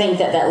that I think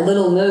that that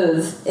little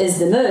move is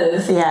the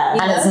move?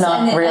 And it's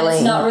not really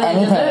it's not really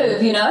anything. the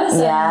move, you know?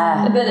 So,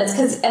 but it's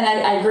because, and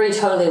I agree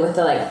totally with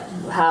the, like,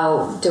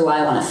 how do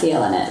I want to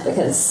feel in it?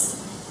 Because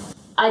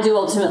I do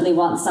ultimately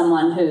want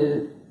someone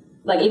who,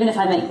 like, even if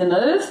I make the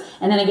move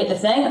and then I get the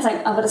thing, it's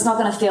like, oh, but it's not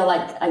going to feel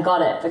like I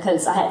got it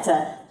because I had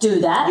to do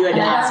that. You had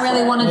and to I ask don't really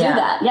for it. want to do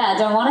that. Yeah, I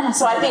don't want to have to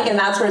So I do think, that. and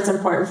that's where it's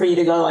important for you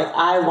to go, like,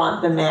 I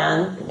want the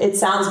man. It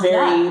sounds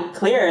very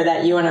clear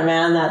that you want a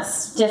man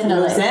that's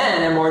Definitely. moves in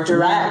and more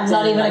direct.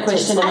 Not and, even a like,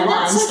 question takes in And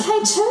my full- that's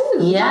okay too.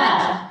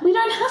 We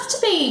don't have to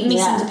be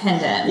Miss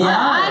Independent.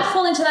 I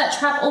fall into that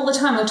trap all the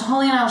time.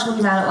 Holly and I were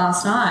talking about it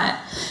last night.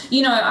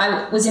 You know,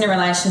 I was in a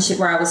relationship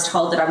where I was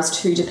told that I was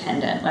too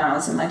dependent when I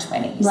was in my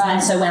 20s. Right.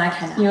 And so when I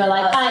came out, You were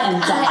like, I am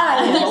that.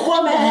 I am a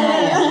woman.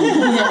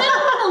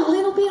 I went a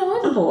little bit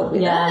overboard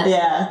with it.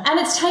 And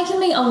it's taken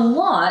me a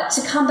lot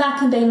to come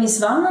back and be Miss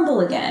Vulnerable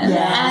again.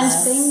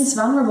 And being Miss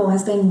Vulnerable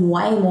has been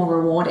way more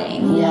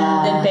rewarding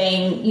than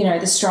being, you know,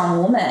 the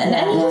strong woman.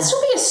 And you can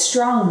still be a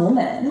strong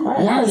woman.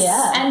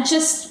 And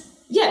just,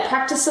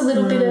 practice a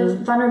little bit of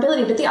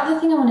vulnerability. But the other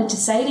thing I wanted to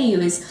say to you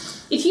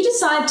is, if you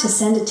decide to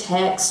send a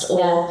text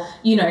or,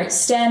 you know,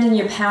 stand in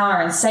your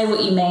power and say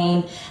what you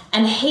mean,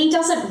 and he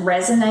doesn't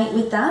resonate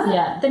with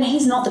that, then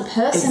he's not the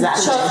person.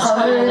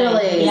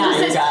 Totally. Because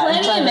there's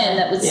plenty of men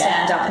that would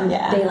stand up and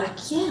be like,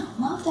 I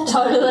love that.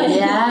 Totally.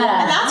 And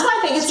that's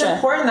why I think it's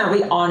important that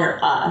we honor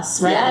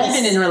us, right?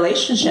 Even in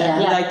relationship.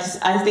 Like,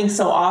 I think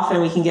so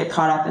often we can get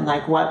caught up in,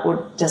 like,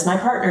 what does my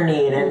partner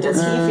need? And does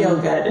he feel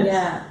good?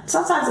 And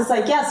sometimes it's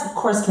like, yes, of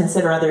course,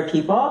 consider other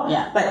people,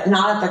 but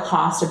not at the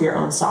cost of your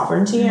own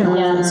sovereignty and what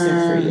feels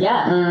good for you.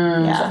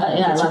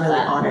 I love really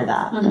that. honor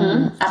that.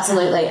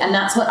 Absolutely. And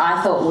that's what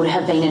I thought would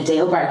have been a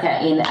deal breaker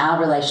in our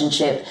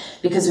relationship,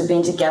 because we've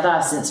been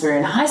together since we were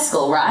in high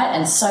school, right?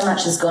 And so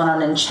much has gone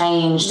on and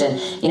changed, and,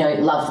 you know,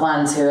 loved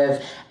ones who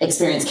have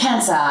experienced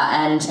cancer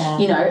and,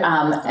 you know,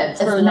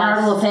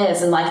 marital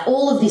affairs, and, like,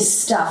 all of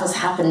this stuff has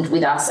happened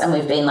with us, and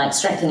we've been, like,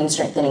 strengthening.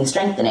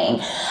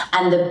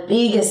 And the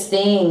biggest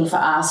thing for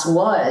us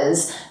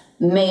was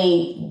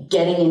me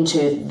getting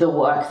into the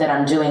work that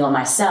I'm doing on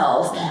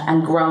myself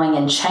and growing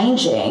and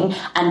changing,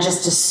 and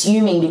just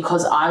assuming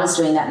because I was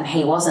doing that and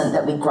he wasn't,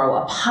 that we grow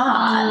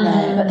apart.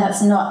 But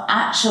that's not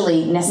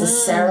actually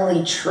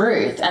necessarily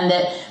truth. And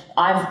that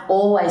I've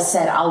always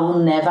said I will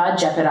never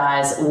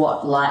jeopardize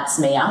what lights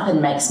me up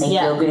and makes me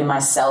feel good in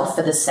myself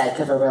for the sake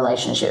of a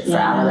relationship, for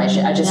our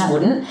relationship. I just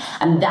wouldn't.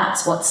 And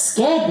that's what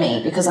scared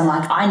me, because I'm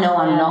like, I know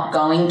I'm not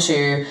going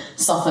to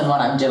soften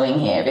what I'm doing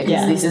here,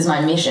 because this is my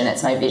mission,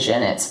 it's my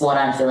vision, it's what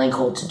I'm feeling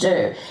called to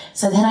do.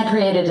 So then I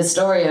created a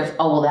story of,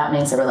 oh, well, that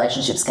means the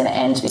relationship's going to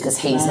end because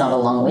he's not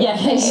along with me.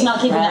 He's not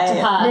keeping up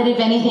to par. But if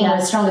anything, we're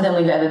stronger than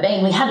we've ever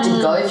been. We had to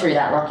go through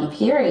that rocky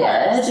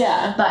period.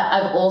 But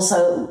I've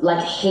also,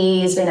 like,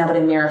 he's been able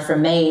to mirror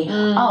from me,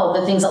 oh,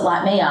 the things that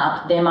light me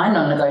up, they're my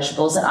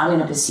non-negotiables, and I'm going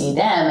to pursue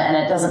them. And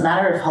it doesn't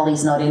matter if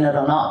Holly's not in it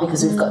or not,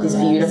 because we've got this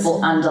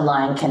beautiful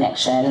underlying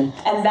connection.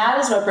 And that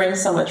is what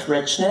brings so much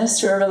richness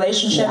to a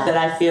relationship that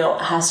I feel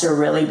has to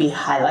really be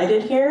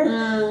highlighted here.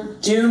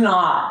 Do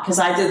not, because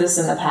I did this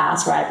in the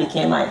past where I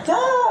became like,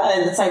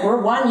 and it's like,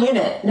 we're one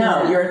unit.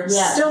 No, you're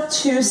still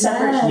two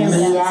separate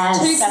humans.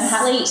 Two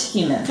complete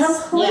humans.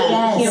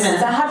 Humans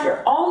that have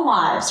your own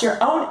lives,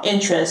 your own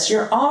interests,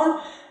 your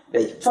own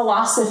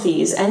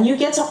philosophies, and you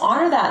get to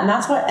honor that. And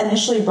that's what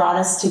initially brought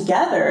us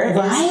together,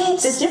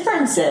 is the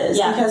differences,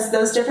 because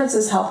those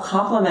differences help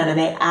complement and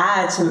they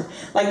add to,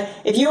 like,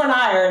 if you and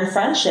I are in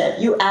friendship,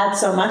 you add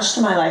so much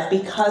to my life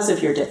because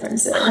of your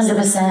differences.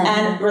 100%.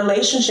 And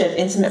relationship,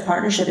 intimate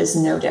partnership is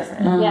no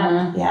different.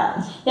 And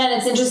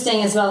it's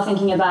interesting as well,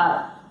 thinking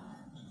about,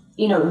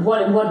 you know,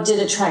 what did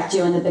attract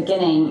you in the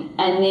beginning,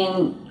 and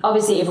then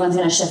obviously everyone's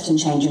going to shift and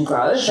change and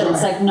grow, but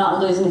it's like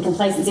not losing the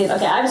complacency of,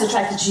 okay, I was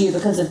attracted to you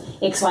because of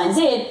X, Y, and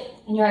Z,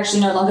 and you're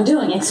actually no longer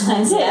doing X, Y,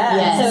 and Z. So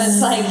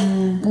it's like,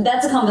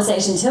 that's a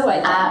conversation too, I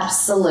think.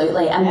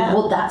 Absolutely. And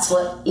well, that's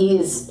what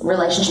is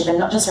relationship, and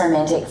not just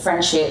romantic,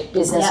 friendship,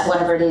 business,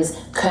 whatever it is,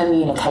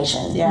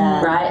 communication,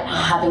 right?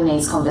 Having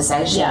these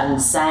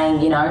conversations,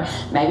 saying, you know,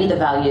 maybe the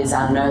values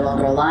are no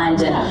longer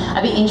aligned. And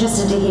I'd be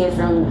interested to hear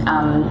from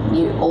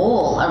you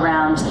all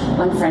around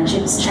when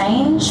friendships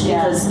change,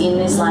 because in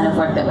this line of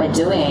work that we're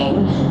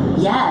doing,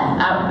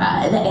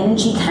 the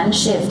energy can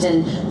shift.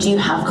 And do you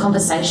have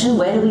conversation?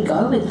 Where do we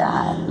go with that?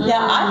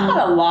 Yeah, I've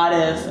had a lot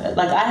of,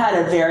 like, I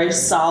had a very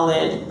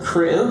solid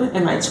crew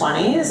in my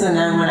 20s, and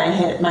then when I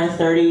hit my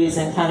 30s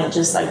and kind of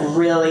just like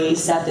really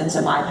stepped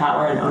into my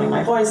power and owning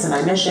my voice and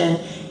my mission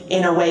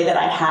in a way that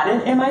I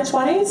hadn't in my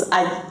 20s,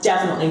 I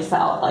definitely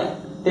felt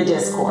like the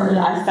discord.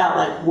 I felt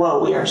like,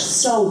 whoa, we are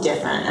so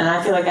different. And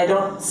I feel like I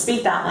don't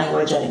speak that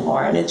language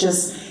anymore. And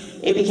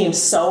it became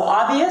so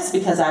obvious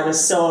because I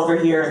was so over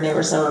here and they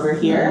were so over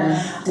here.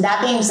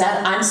 That being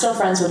said, I'm still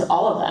friends with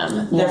all of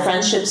them. Their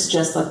friendships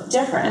just look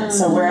different.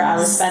 So where I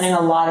was spending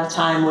a lot of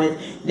time with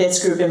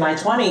this group in my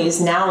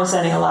 20s, now I'm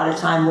spending a lot of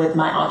time with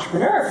my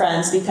entrepreneur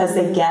friends because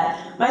they get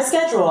my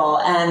schedule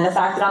and the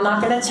fact that I'm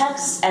not going to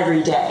text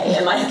every day.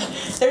 And like,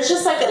 there's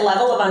just like a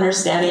level of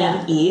understanding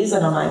and ease.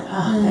 And I'm like,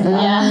 oh, thank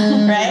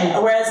God.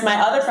 Right? Whereas my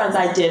other friends,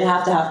 I did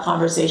have to have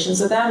conversations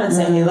with them and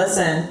say, hey,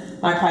 listen,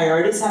 my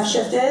priorities have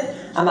shifted.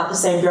 I'm not the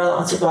same girl that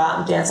wants to go out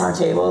and dance on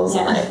tables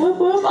and like whoop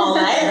whoop all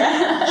night,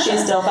 right?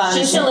 She's still fun.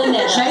 She's still in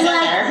there. She's in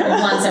there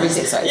once every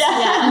 6 weeks.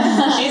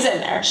 She's in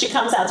there. She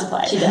comes out to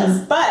play. She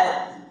does.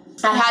 But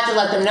I had to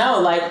let them know,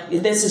 like,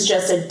 this is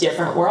just a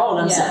different world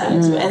I'm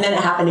stepping into. And then it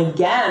happened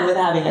again with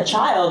having a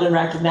child and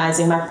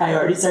recognizing my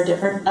priorities are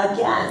different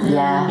again.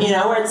 Yeah. You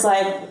know, where it's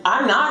like,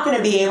 I'm not going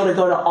to be able to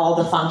go to all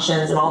the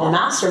functions and all the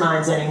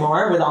masterminds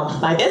anymore with all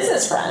my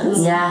business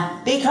friends.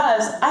 Yeah.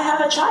 Because I have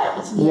a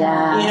child.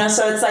 Yeah. You know,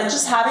 so it's like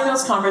just having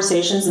those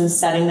conversations and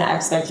setting the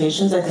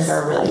expectations, I think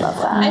are really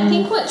lovely. I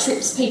think what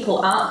trips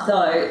people up,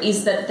 though,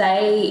 is that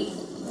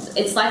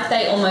it's like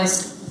they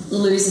almost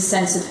lose a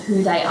sense of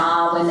who they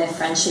are when their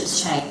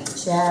friendships change.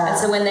 And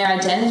so when their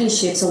identity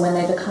shifts, or when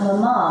they become a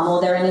mum, or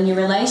they're in a new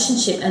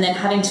relationship, and then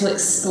having to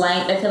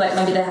explain, they feel like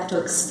maybe they have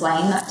to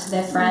explain that to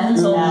their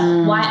friends, or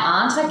why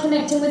aren't I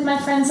connecting with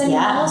my friends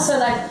anymore? So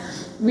like,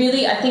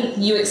 really, I think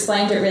you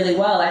explained it really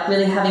well, like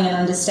really having an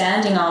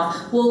understanding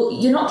of, well,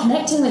 you're not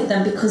connecting with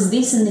them because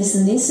this and this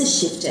and this has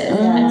shifted.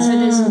 And so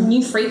there's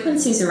new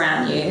frequencies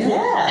around you.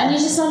 And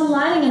you're just not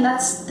aligning, and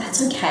that's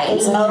okay.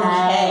 It's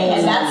okay.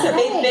 And that's the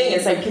big thing.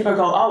 It's like people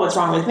go, oh, what's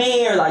wrong with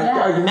me? Or like,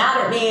 are you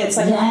mad at me? It's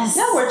like,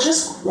 no, we're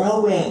just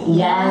growing.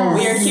 We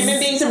are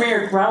human beings and we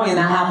are growing. And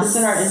that happens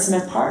in our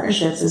intimate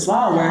partnerships as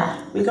well, where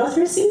we go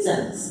through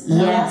seasons. And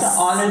we have to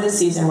honor the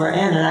season we're in.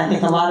 And I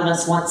think a lot of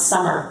us want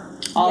summer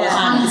all the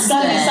time. It's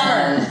gotta be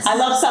summer. I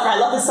love summer. I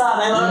love the sun.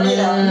 I love, you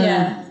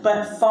know.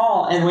 But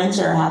fall and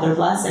winter have their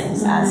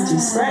blessings, as do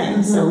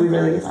spring. So we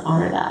really get to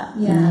honor that.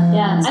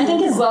 I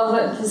think as well,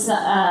 because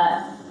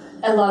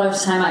a lot of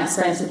time I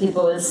experience with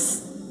people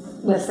is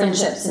with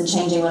friendships and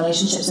changing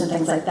relationships and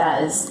things like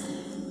that is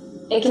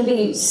it can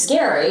be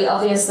scary,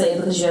 obviously,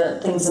 because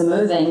things are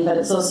moving, but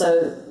it's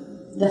also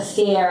the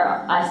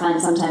fear, I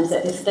find sometimes,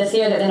 that if the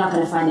fear that they're not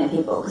going to find their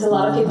people, because a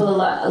lot of people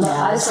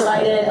are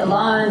isolated,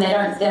 alone,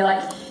 they're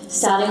like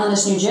starting on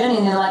this new journey,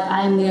 and they're like,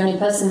 I'm the only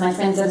person in my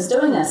friends that is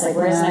doing this, like,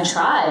 where's my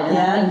tribe? And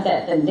I think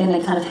that and then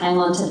they kind of hang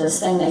on to this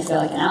thing, they feel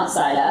like an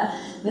outsider,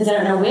 because they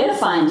don't know where to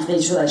find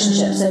these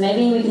relationships. So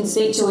maybe we can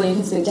speak to, or you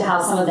can speak to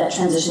how some of that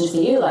transitioned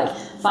for you, like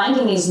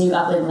finding these new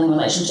up-leveling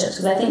relationships,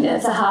 because I think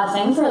that's a hard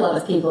thing for a lot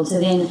of people to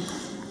then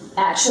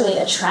actually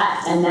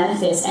attract and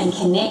manifest and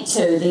connect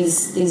to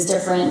these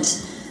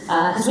different,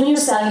 because when you're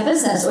starting a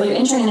business or you're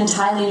entering an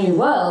entirely new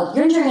world,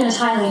 you're entering an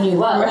entirely new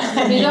world.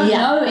 You don't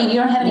know, and you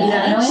don't have any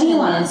connection in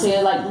there. So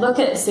you like look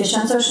at, especially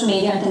on social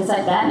media and things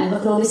like that, and you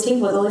look at all these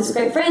people with all these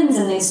great friends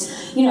and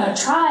these, you know,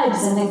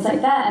 tribes and things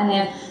like that, and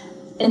they're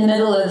in the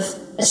middle of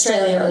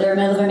Australia or they're in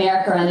the middle of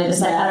America, and they're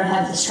just like, I don't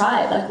have this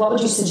tribe. Like, what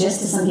would you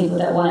suggest to some people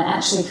that want to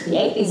actually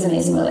create these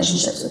amazing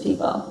relationships with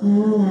people?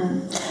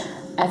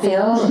 I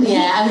feel,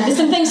 there's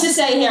some things to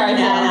say here.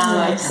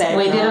 I feel.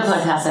 We did a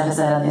podcast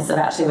episode on this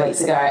about 2 weeks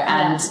ago,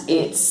 and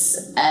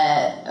it's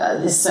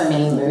there's so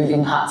many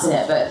moving parts in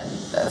it. But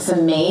for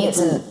me,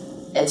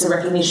 it's a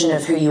recognition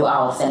of who you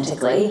are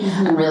authentically,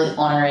 and really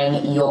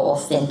honouring your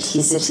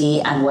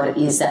authenticity and what it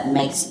is that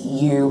makes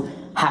you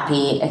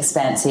happy,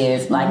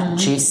 expansive, like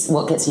juice,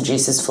 what gets your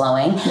juices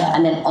flowing,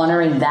 and then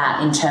honouring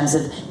that in terms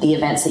of the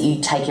events that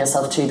you take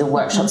yourself to, the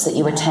workshops that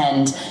you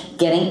attend,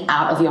 getting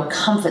out of your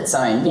comfort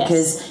zone,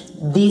 because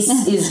this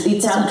is,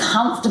 it's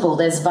uncomfortable.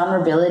 There's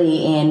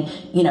vulnerability in,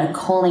 you know,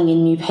 calling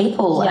in new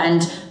people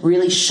and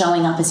really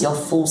showing up as your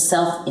full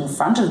self in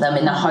front of them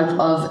in the hope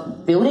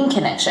of building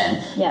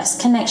connection. Yes.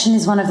 Connection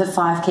is one of the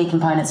 5 key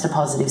components to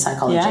positive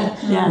psychology.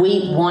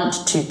 We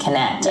want to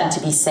connect and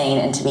to be seen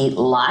and to be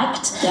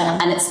liked.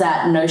 And it's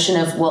that notion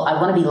of, well, I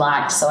want to be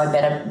liked, so I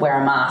better wear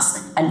a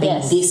mask and be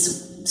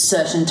this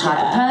certain type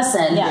of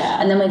person,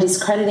 and then we're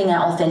discrediting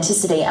our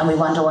authenticity, and we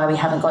wonder why we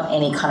haven't got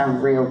any kind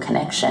of real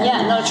connection.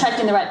 Yeah, not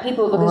attracting the right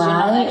people because you're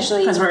not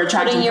actually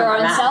putting your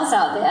own self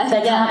out there.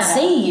 They can't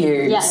see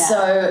you. Yeah.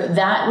 So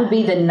that would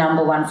be the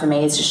number one for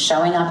me, is just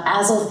showing up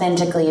as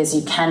authentically as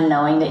you can,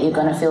 knowing that you're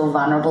going to feel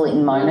vulnerable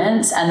in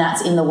moments, and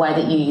that's in the way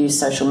that you use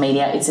social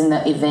media. It's in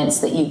the events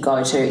that you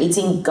go to. It's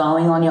in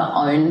going on your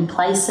own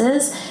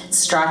places,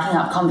 striking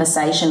up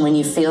conversation when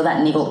you feel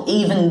that niggle,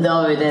 even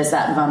though there's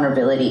that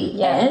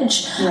vulnerability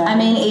edge. Yeah. I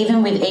mean,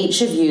 even with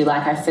each of you,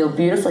 like I feel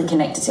beautifully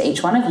connected to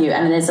each one of you,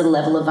 and there's a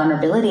level of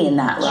vulnerability in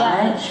that,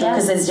 right?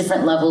 Because there's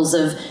different levels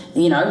of,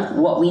 you know,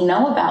 what we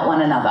know about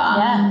one another.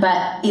 Yeah.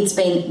 But it's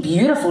been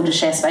beautiful to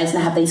share space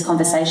and have these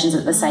conversations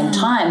at the same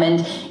time,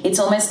 and it's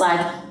almost like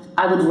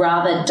I would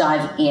rather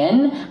dive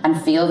in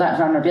and feel that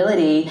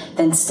vulnerability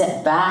than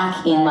step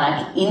back in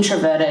like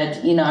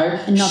introverted, you know,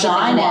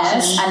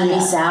 shyness and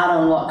miss out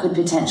on what could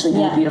potentially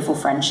be a beautiful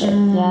friendship.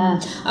 I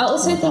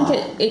also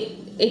think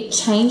it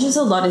changes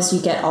a lot as you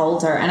get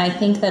older, and I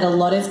think that a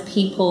lot of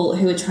people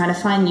who are trying to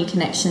find new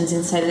connections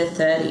in, say, their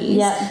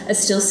 30s are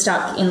still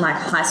stuck in like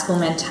high school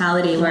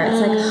mentality where it's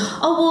like,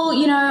 oh well,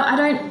 you know,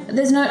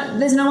 there's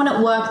no one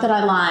at work that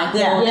I like,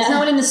 or there's no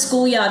one in the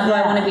schoolyard who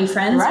I want to be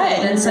friends with,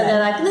 and so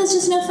they're like, there's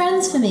just no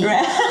friends for me.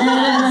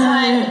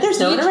 And there's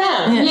no one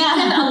around. You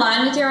can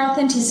align with your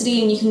authenticity,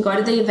 and you can go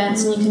to the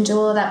events and you can do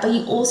all of that, but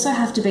you also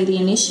have to be the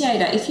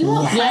initiator. If you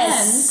want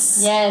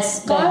friends,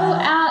 go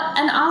out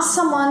and ask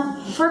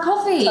someone for a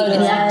coffee. Totally.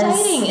 It's like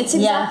dating. It's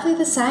exactly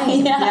the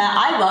same. Yeah,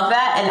 I love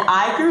that. And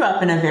I grew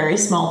up in a very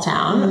small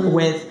town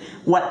with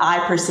what I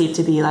perceived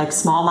to be like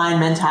small mind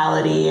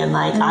mentality. And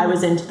like I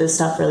was into this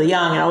stuff really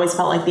young and always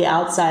felt like the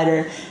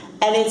outsider.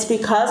 And it's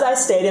because I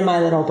stayed in my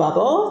little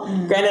bubble.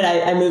 Granted,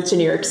 I moved to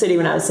New York City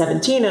when I was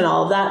 17 and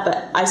all of that,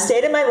 but I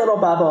stayed in my little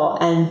bubble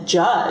and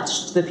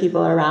judged the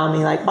people around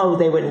me like, oh,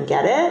 they wouldn't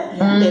get it.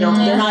 They're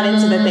not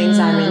into the things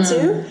I'm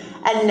into.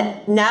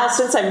 And now,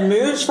 since I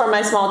moved from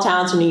my small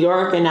town to New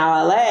York and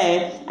now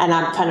LA, and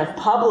I'm kind of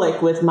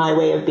public with my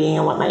way of being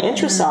and what my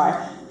interests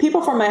are,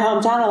 people from my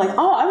hometown are like,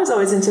 oh, I was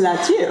always into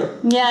that too.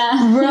 Yeah.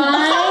 I'm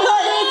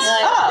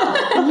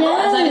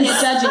here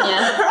judging you.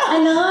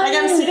 I know. Like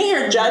I'm sitting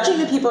here judging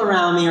the people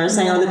around me or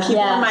saying, oh, the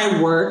people in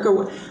my work.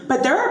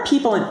 But there are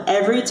people in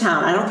every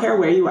town. I don't care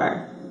where you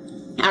are.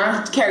 I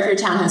don't care if your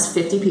town has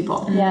 50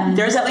 people. Yeah.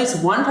 There's at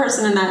least one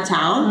person in that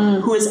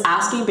town who is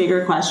asking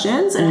bigger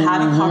questions and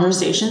having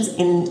conversations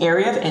in an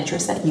area of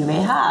interest that you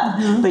may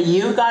have. But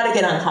you've got to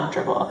get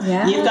uncomfortable.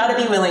 Yeah. You've got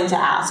to be willing to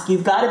ask.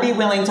 You've got to be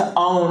willing to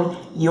own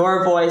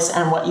your voice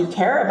and what you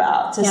care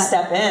about to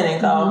step in and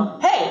go,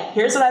 hey,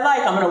 here's what I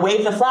like. I'm going to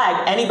wave the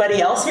flag.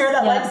 Anybody else here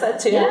that likes that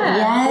too?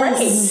 Yeah.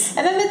 Great.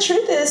 And then the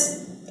truth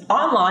is,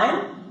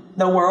 online,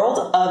 the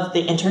world of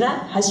the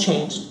internet has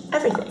changed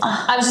everything.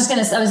 I was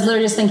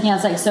literally just thinking, I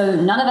was like, so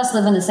none of us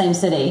live in the same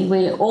city.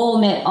 We all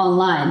met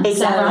online.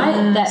 Exactly.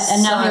 And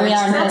now here we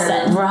are in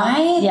person.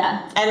 Right?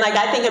 Yeah. And like,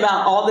 I think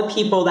about all the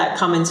people that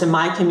come into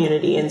my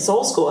community in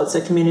Soul School. It's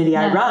a community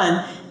I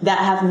run that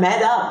have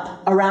met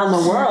up around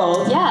the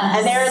world. Yeah.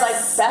 And they're like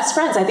best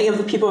friends. I think of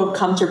the people who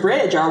come to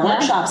Bridge, our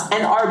workshops,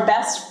 and are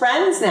best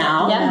friends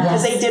now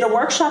because they did a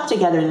workshop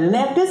together and they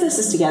have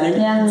businesses together.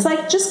 Yeah. It's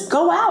like, just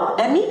go out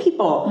and meet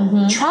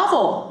people,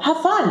 travel, have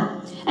fun.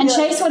 And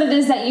chase what it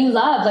is that you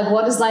love. Like,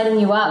 what is lighting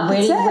you up?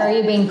 Where are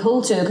you being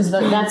pulled to? Because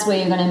that's where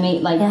you're going to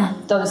meet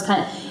those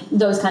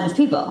kind of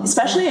people.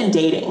 Especially in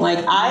dating. Like,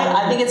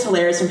 I think it's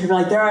hilarious when people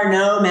are like, there are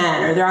no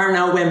men or there are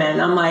no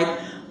women. I'm like,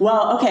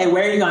 well, okay,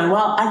 where are you going?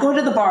 Well, I go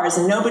to the bars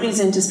and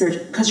nobody's into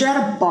spiritual because you're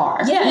at a bar.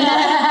 Yeah.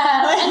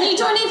 And you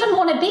don't even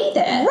want to be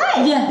there.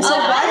 Right. Yeah. So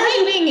I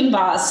hate being in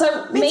bars.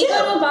 So me going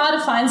to a bar to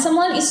find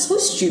someone is so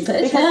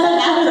stupid. Because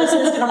that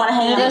person's going to want to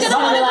hang out. They're going to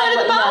want to go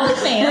to the bar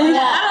with me. I don't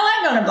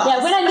like going to bars.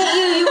 Yeah, when I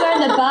met you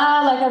were in the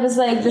bar. Like, I was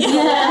like, this is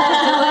what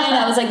I'm doing.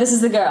 I was like, this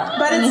is the girl.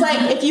 But it's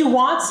like, if you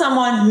want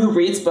someone who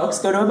reads books,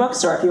 go to a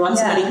bookstore. If you want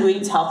somebody who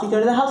eats healthy, go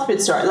to the health food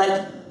store.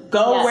 Like,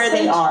 go where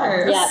they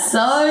are. Yeah,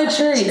 so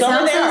true. It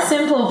sounds so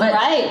simple, but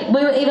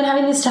we were even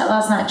having this chat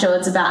last night,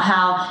 George, about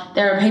how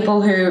there are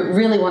people who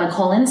really want to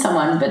call in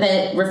someone, but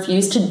they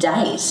refuse to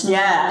date.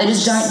 Yeah. They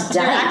just don't date.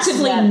 They're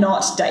actively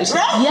not dating.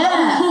 Right.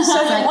 Yeah.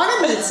 So you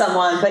want to meet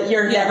someone, but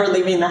you're never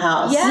leaving the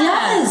house. Yeah.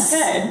 Yes.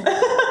 Okay.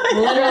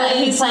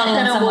 Literally, he's planning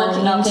on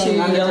someone knocking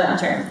on your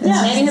door.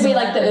 Yeah. Maybe he'll be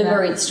like the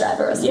Uber Eats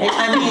driver or something. Yeah.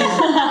 I mean,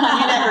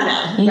 you never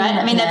know.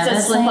 Right? I mean, that's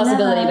a slim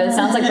possibility, but it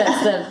sounds like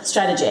that's the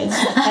strategy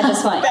at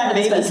this point.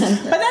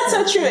 But that's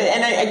so true.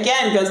 And it,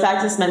 again, goes back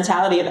to this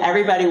mentality of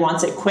everybody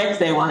wants it quick.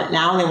 They want it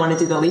now. And they want to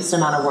do the least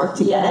amount of work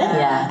to get it.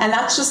 Yeah. And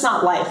that's just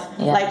not life.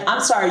 Yeah. Like,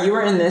 I'm sorry, you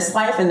are in this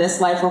life, and this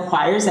life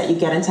requires that you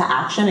get into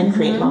action and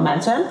create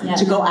momentum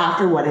to go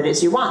after what it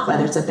is you want,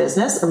 whether it's a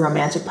business, a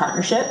romantic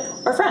partnership,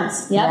 or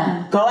friends.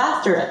 Yeah. Go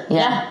after it.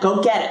 Yeah.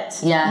 Go get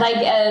it. Yeah. Like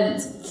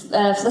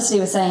Felicity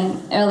was saying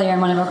earlier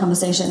in one of our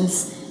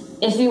conversations,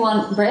 if you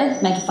want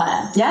bread, make a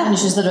fire. Yeah. And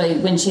she's literally,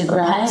 when she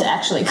had to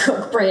actually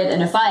cook bread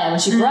in a fire when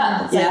she grew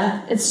up. It's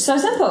like, it's so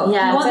simple.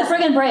 Yeah. You want the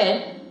friggin'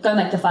 bread, go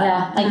make the fire.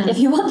 Yeah. Like, if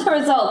you want the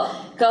result,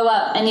 go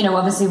up and,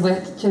 obviously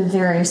we're two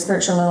very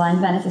spiritual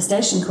aligned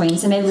manifestation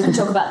queens, so maybe we can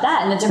talk about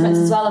that and the difference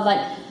as well of like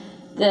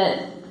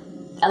the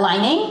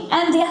aligning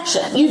and the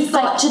action. You've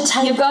got to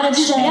take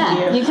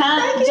action. You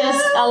can't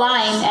just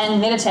align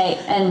and meditate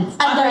and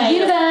go,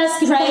 universe,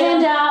 keep your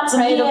hand out,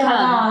 pray it'll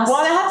come. Well,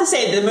 I have to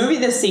say, the movie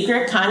The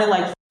Secret kind of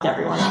like f***ed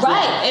everyone up.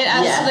 Right, it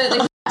absolutely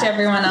f***ed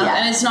everyone up.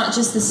 And it's not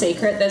just The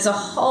Secret. There's a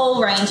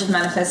whole range of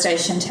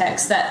manifestation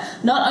texts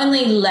that not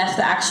only left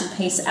the action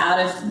piece out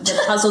of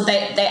the puzzle,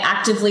 they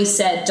actively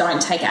said,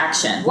 don't take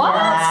action. What?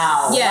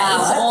 Wow. Yeah,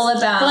 it's all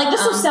about... But like,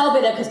 this will sell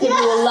better because people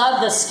will love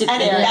this.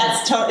 And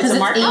that's it's a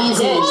market. Of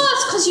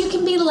course, because you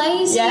can be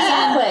lazy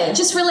and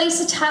just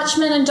release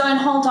attachment and don't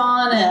hold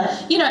on. And,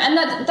 and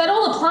that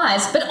all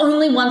applies, but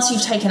only once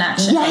you've taken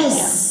action.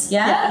 Yes.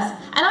 Yeah?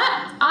 And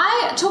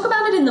I talk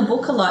about it in the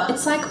book a lot.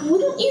 It's like,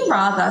 wouldn't you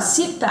rather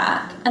sit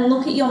back and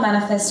look at your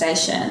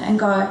manifestation and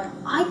go,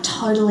 I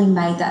totally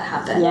made that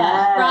happen.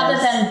 Yes. Rather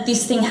than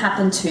this thing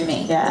happened to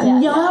me. No.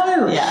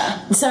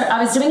 Yeah. So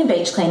I was doing a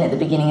beach clean at the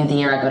beginning of the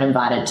year. I got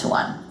invited to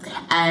one.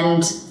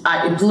 And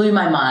it blew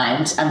my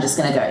mind. I'm just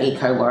going to go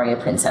eco warrior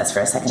princess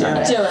for a second. Do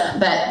it.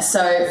 But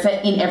so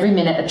in every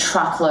minute, a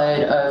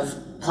truckload of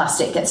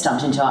plastic gets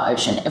dumped into our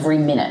ocean. Every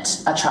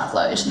minute, a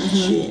truckload.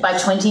 Mm-hmm. By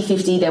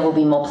 2050, there will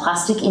be more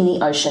plastic in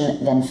the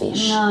ocean than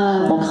fish.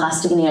 No. More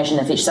plastic in the ocean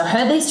than fish. So I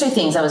heard these two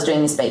things. I was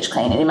doing this beach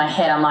clean, and in my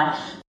head, I'm like,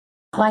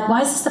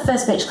 why is this the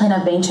first beach clean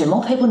I've been to?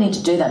 More people need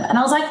to do them. And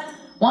I was like,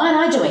 why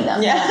aren't I doing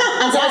them? Yeah.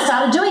 And so I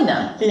started doing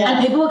them. Yeah.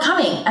 And people were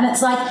coming. And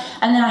it's like,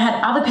 and then I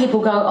had other people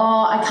go,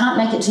 oh, I can't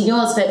make it to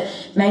yours, but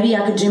maybe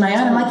I could do my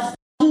own. I'm like,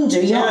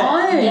 do your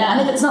own. Yeah.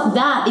 And if it's not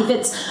that, if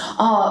it's,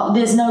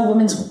 there's no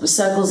women's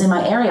circles in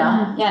my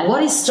area,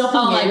 what is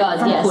stopping you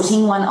from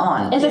putting one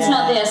on? If it's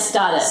not there,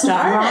 start it.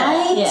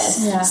 Right?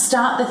 Yes. Yeah.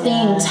 Start the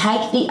thing.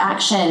 Take the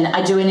action.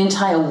 I do an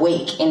entire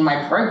week in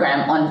my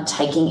program on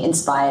taking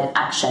inspired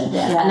action.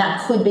 And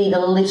that could be the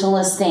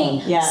littlest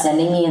thing.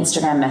 Sending the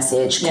Instagram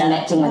message,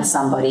 connecting with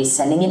somebody,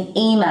 sending an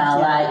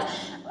email.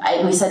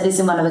 We said this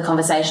in one of the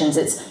conversations.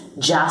 It's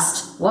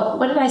just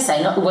what did I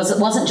say? It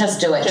wasn't just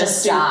do it.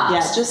 Just start.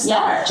 Just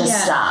start.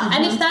 Just start.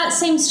 And if that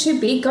seems too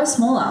big, go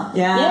smaller.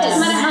 Yeah. It doesn't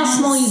matter how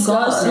small you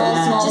go.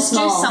 Small. Just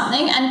do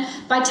something. And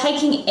by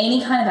taking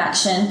any kind of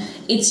action,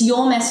 it's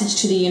your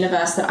message to the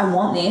universe that I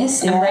want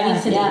this, I'm ready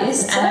for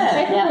this, and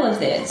I'm capable of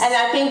this. And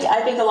I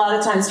think a lot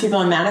of times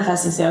people in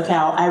manifesting say, okay,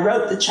 I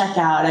wrote the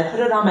checkout, I put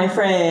it on my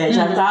fridge,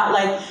 I've got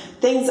like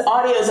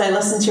audios I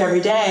listen to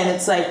every day, and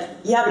it's like,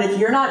 yeah, but if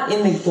you're not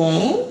in the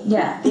game,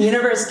 the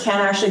universe can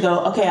actually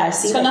go, okay, I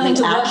see that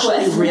you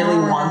actually really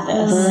want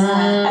this.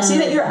 I see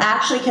that you're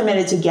actually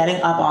committed to getting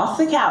up off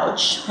the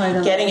couch,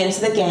 getting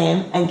into the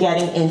game, and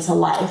getting into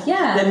life.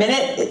 The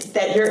minute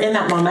that you're in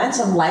that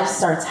momentum, life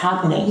starts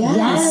happening.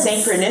 And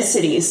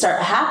synchronicities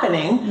start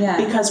happening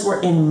because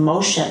we're in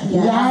motion to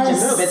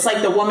move. It's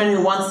like the woman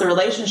who wants the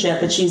relationship,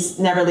 but she's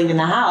never leaving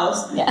the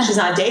house. She's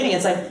not dating.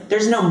 It's like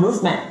there's no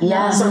movement.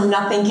 So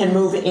nothing can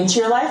move into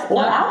your life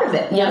or out of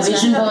it. Your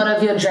vision board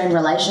of your dream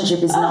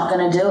relationship is not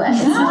going to do it.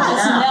 It's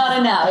not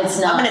enough. It's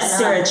not. I'm going to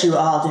stare at you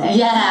all day.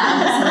 Yeah,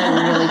 I'm just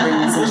going to really bring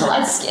this into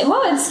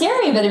life. It's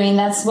scary, but I mean,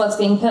 that's what's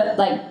being put,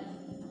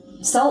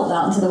 sold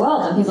out into the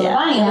world, and people are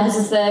buying it because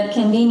it's the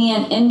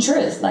convenient in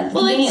truth,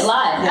 convenient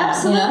life.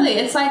 Absolutely.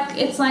 It's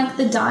like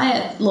the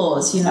diet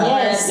laws,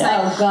 where it's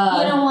like,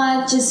 you know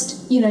what, just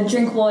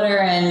drink water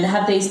and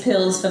have these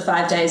pills for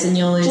 5 days and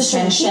you'll lose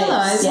 10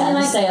 kilos. Yeah, and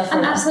you're stay like,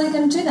 I'm absolutely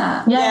going to do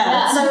that.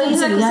 It's so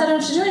easy because I don't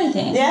have to do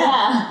anything.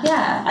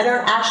 I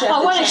don't actually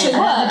have it won't actually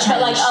work,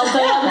 but I'll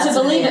be able to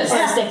believe it for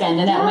a second,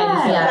 and that made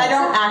me feel but I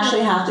don't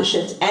actually have to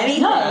shift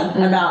anything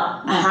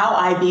about how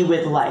I be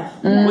with life,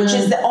 which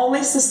is the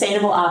only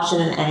sustainable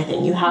option in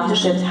anything. You have to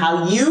shift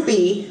how you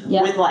be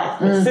with life,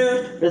 with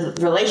food,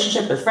 with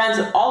relationship, with friends,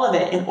 with all of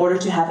it, in order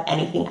to have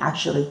anything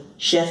actually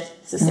shift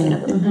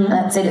sustainably.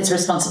 That's it. It's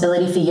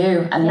responsibility for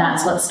you, and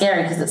that's what's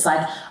scary, because it's like,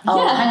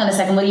 hang on a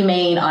second, what do you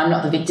mean I'm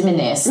not the victim in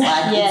this?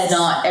 It's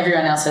not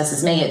everyone else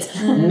versus me.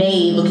 It's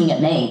me looking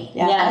at me.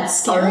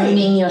 It's scary.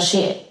 Owning your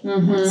shit.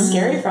 It's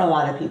scary for a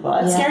lot of people.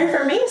 It's scary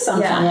for me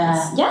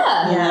sometimes. You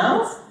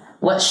know?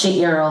 What shit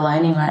you're all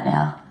owning right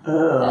now?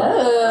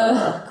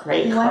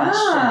 Great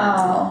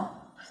question.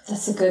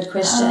 That's a good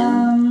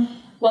question.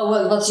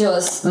 What's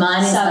yours?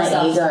 Mine is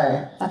my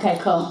ego. Okay,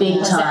 cool.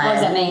 Big time. What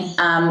does that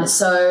mean?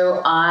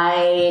 So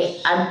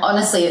I'm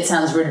honestly, it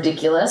sounds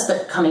ridiculous,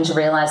 but coming to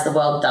realize the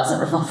world doesn't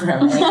revolve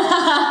around me.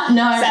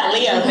 No. It's that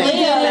Leo thing.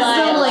 It's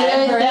the Leo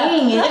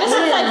thing. Ever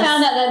since I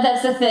found out that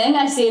that's the thing,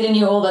 I see it in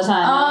you all the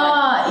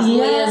time.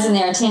 Leos and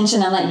their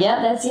attention. I'm like,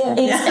 that's you.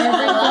 It's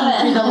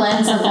everything through the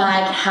lens of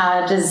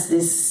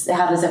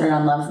how does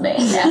everyone love me?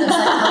 And it's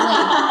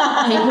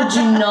like, people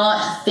do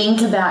not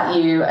think about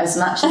you as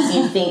much as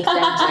you think they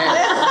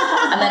do.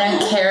 and they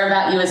don't care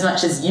about you as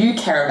much as you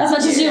care about as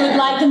much as you would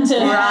like them to.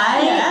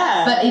 Right?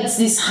 Yeah. But it's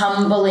this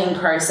humbling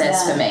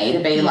process for me to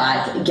be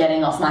like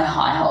getting off my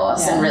high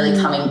horse and really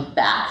coming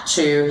back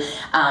to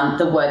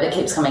the word that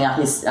keeps coming up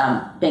is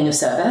being of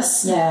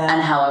service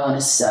and how I want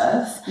to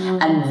serve.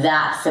 And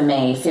that for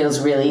me feels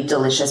really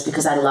delicious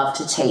because I love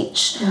to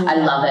teach. I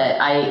love it.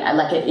 I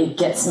like it. It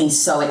gets me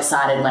so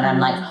excited when I'm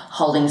like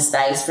holding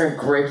space for a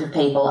group of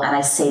people and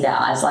I see their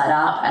eyes light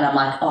up and I'm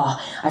like, oh,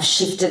 I've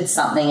shifted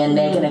something and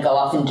they're going to go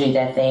off and do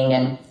their thing.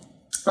 And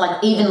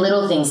like even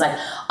little things like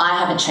I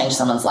haven't changed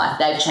someone's life,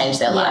 they've changed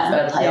their life, but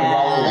I play a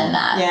role in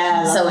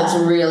that. So it's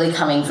really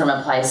coming from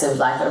a place of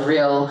like a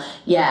real,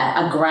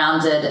 a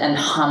grounded and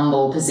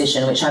humble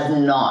position, which I've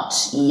not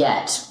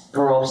yet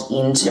brought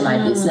into my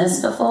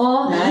business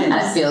before. And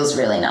it feels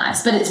really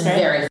nice, but it's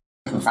very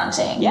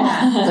confronting.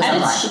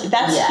 And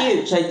that's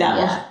huge. Like that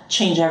will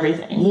change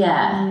everything.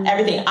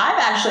 Everything. I've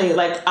actually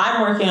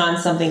I'm working on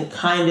something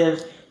kind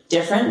of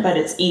different, but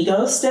it's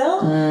ego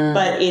still,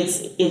 but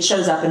it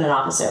shows up in an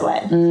opposite way.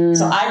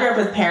 So I grew up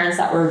with parents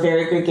that were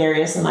very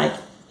gregarious and like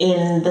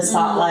in the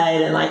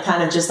spotlight and like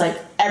kind of just like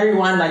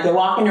everyone, like they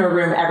walk into a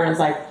room, everyone's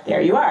like, there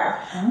you are,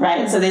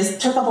 right? So they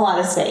took up a lot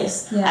of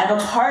space. I have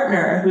a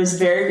partner who's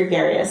very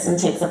gregarious and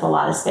takes up a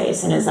lot of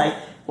space and is like,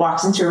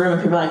 walks into a room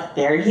and people are like,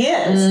 there he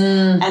is.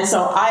 And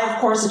so I, of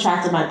course,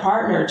 attracted my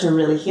partner to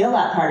really heal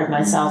that part of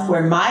myself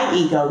where my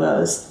ego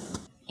goes,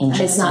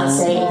 it's not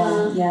safe.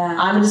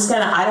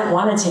 I don't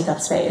want to take up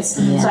space.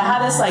 So I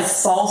have this like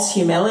false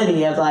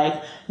humility of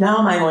like,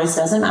 no, my voice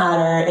doesn't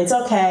matter. It's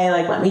okay.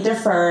 Like, let me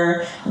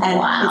defer. And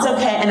it's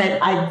okay.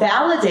 And I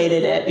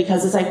validated it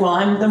because it's like, well,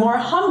 I'm the more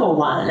humble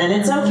one and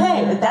it's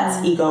okay. But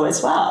that's ego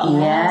as well. So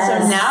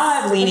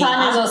now I'm leaning.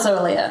 Partner's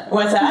also a Leo.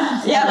 What's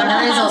that? Yeah, my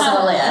partner is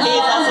also a Leo.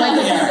 He's also a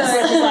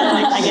Leo. Which is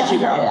like, I get you,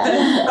 girl.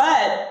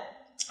 But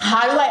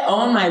how do I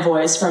own my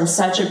voice from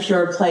such a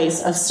pure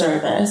place of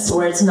service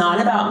where it's not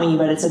about me,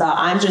 but it's about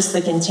I'm just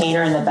the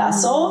container and the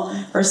vessel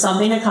for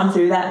something to come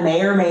through that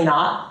may or may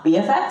not be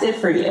effective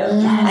for you.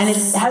 And it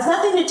has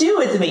nothing to do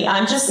with me.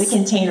 I'm just the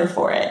container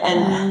for it.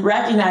 And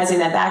recognizing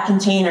that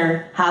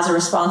container has a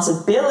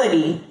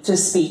responsibility to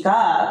speak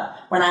up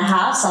when I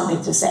have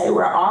something to say,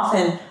 where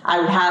often I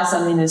would have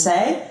something to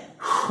say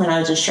and I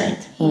would just shrink.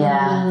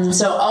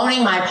 So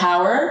owning my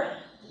power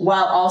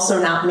while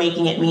also not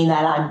making it mean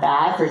that I'm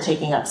bad for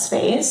taking up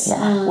space,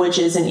 which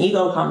is an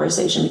ego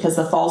conversation because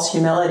the false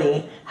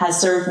humility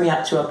has served me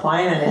up to a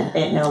point and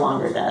it no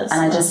longer does. And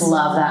I just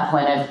love that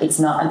point of it's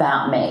not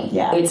about me.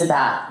 It's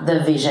about the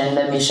vision,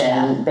 the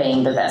mission,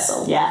 being the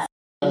vessel.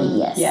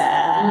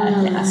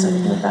 So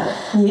think about it.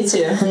 You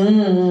too.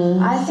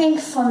 I think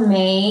for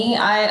me,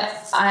 I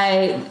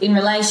in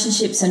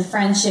relationships and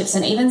friendships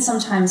and even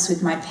sometimes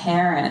with my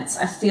parents,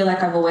 I feel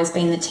like I've always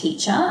been the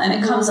teacher and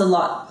it comes a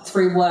lot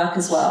through work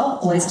as well,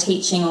 always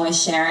teaching,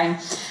 always sharing.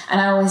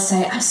 And I always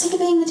say, I'm sick of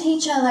being the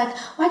teacher. Like,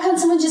 why can't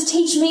someone just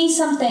teach me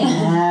something?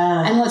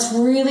 And what's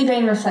really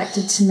been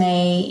reflected to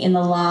me in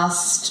the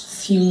last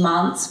few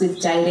months with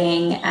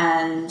dating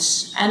and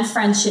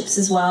friendships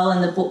as well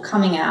and the book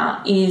coming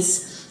out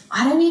is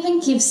I don't even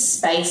give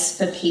space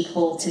for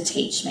people to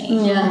teach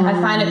me. I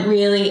find it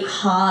really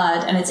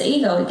hard, and it's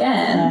ego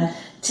again,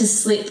 to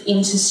slip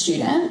into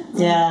student.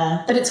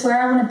 But it's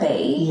where I want to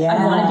be.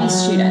 I want to be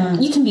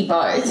student. You can be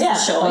both, for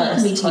sure. You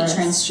can be teacher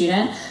and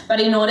student. But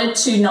in order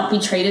to not be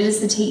treated as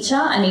the teacher,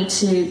 I need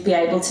to be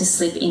able to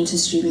slip into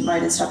student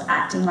mode and stop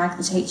acting like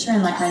the teacher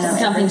and like I know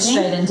jumping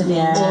straight into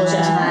being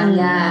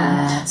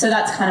teacher. So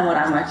that's kind of what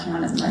I'm working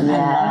on at the moment.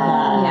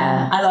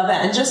 I love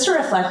that. And just to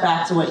reflect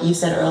back to what you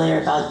said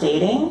earlier about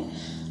dating,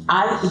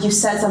 you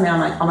said something,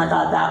 I'm like, oh my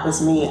God, that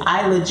was me.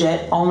 I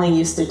legit only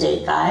used to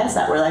date guys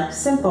that were like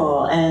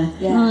simple and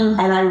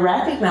I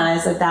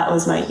recognized that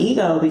was my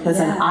ego because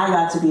then I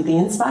got to be the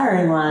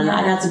inspiring one.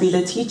 I got to be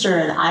the teacher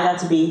and I got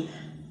to be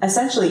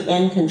essentially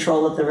in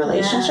control of the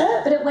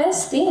relationship. But it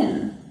wears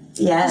thin.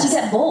 Yes. You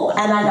get bored.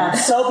 And I got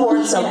so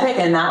bored so quick,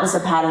 and that was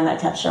the pattern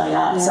that kept showing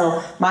up.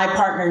 So my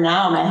partner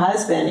now, my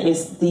husband,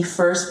 is the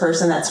first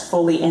person that's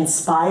fully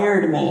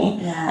inspired me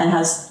and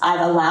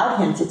I've allowed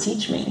him to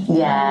teach me. You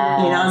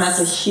know, and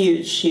that's a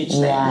huge, huge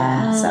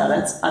thing. So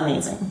that's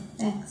amazing.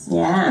 Thanks.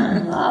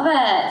 Love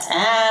it.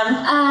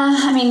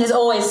 I mean, there's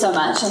always so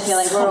much. I feel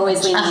like we're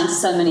always leaning into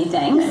so many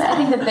things. I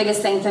think the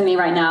biggest thing for me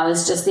right now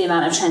is just the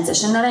amount of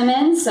transition that I'm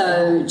in.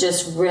 So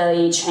just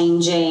really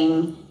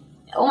changing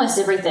almost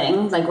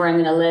everything, like where I'm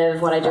going to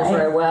live, what I do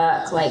for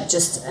work, like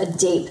just a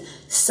deep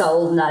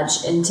soul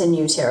nudge into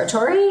new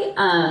territory.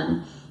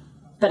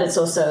 But it's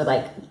also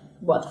like,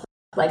 what the f-?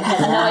 Like I have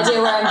no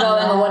idea where I'm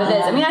going or what it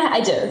is. I mean,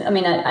 I do. I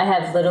mean, I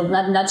have little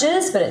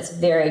nudges, but it's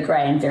very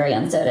grey and very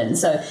uncertain.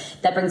 So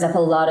that brings up a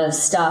lot of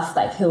stuff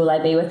like, who will I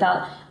be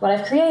without what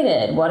I've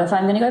created? What if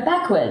I'm going to go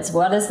backwards?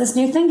 What is this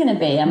new thing going to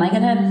be? Am I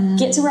going to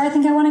get to where I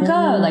think I want to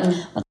go? Like,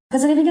 what the f-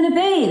 is it even going to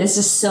be? There's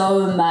just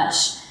so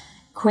much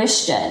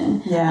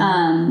question.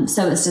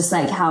 So it's just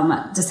like how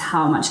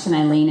much can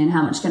I lean in,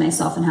 how much can I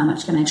soften, how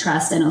much can I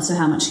trust, and also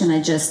how much can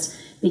I just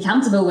be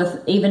comfortable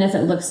with, even if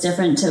it looks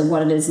different to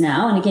what it is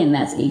now. And again,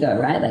 that's ego,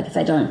 right? Like if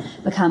I don't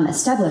become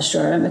established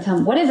or I don't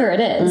become whatever it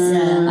is,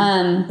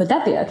 would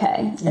that be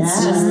okay?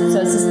 It's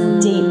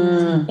just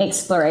deep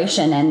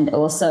exploration, and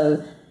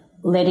also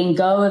letting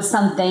go of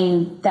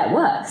something that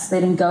works,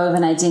 letting go of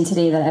an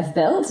identity that I've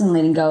built and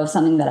letting go of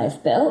something that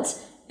I've built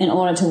in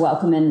order to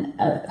welcome in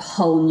a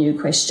whole new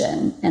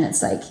question. And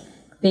it's like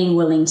being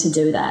willing to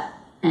do that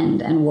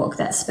and walk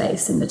that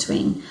space in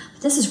between.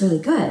 But this is really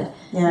good.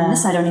 Yeah. And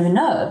this I don't even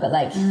know, but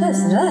like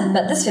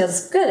but this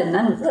feels good.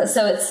 And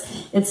so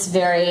it's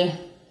very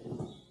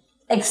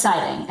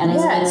exciting. And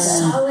it's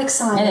so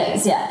exciting. It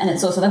is, yeah. And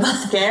it's also about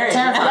the scary.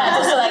 Terrifying. Yeah,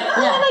 it's also like, am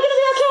I going to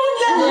be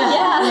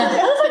okay?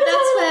 Yeah.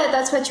 But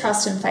that's where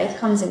trust and faith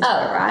comes into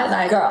it, right?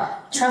 Like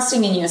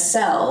trusting in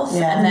yourself,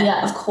 and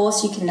then of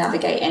course you can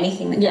navigate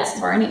anything that gets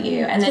thrown at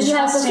you, and then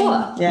trusting,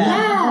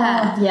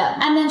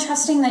 and then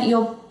trusting that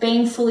you're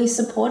being fully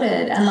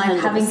supported and like 100%.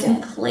 Having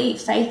complete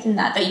faith in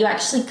that you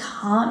actually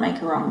can't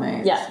make a wrong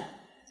move. Yeah,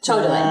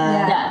 totally.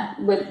 Yeah.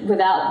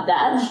 Without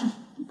that.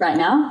 Right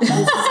now,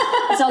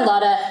 there's a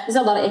lot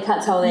of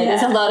Eckhart Tolle.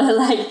 There's a lot of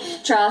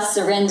like trust,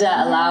 surrender,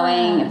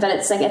 allowing. But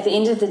it's like at the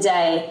end of the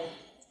day,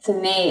 for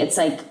me, it's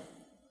like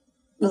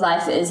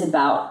life is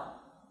about,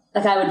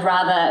 like, I would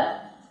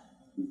rather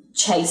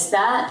chase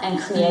that and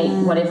create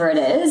whatever it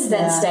is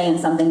than stay in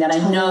something that I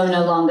know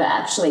no longer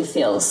actually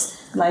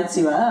lights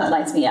me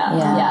up.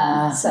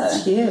 Yeah. So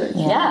it's huge.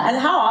 Yeah. And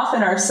how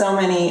often are so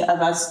many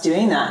of us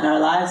doing that in our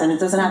lives? And it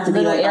doesn't have to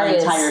be like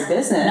areas. Our entire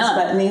business,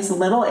 but in these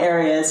little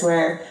areas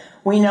where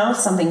we know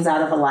something's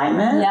out of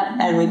alignment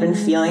and we've been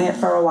feeling it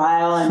for a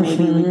while, and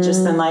maybe we've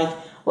just been like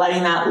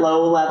letting that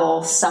low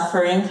level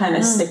suffering kind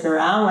of stick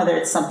around, whether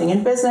it's something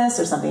in business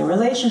or something in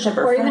relationship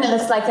or even if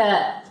it's like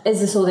is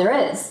this all there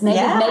is?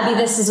 Maybe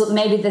this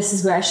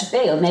is where I should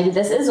be, or maybe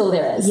this is all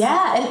there is.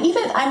 Yeah. And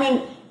even, I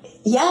mean,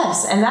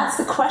 yes, and that's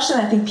the question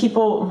I think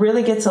people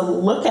really get to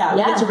look at,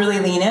 get to really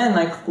lean in,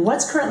 like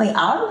what's currently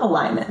out of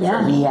alignment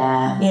for me?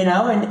 Yeah. You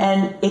know,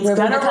 and it's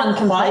going to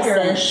require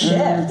a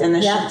shift, and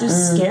the shift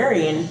is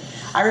scary. And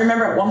I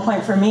remember at one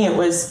point for me, I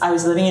was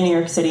living in New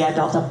York City. I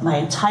built up my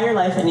entire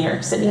life in New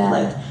York City.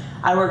 Like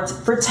I worked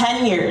for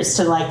 10 years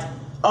to like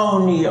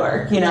own New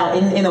York, you know,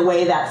 in a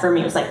way that for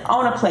me was like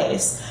own a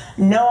place,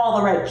 know all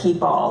the right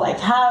people, like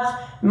have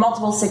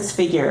multiple six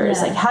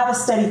figures, like have a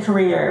steady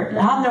career,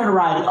 have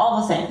notoriety,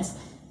 all the things.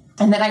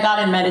 And then I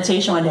got in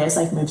meditation one day. It's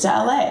like, move to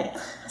LA.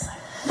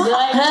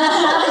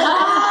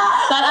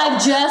 But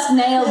I've just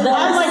nailed this.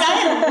 I was like, I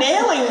am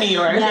nailing New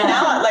York. And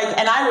now, like,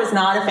 and I was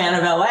not a fan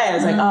of LA. I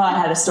was like, I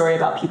had a story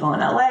about people in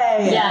LA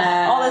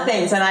and all the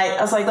things. And I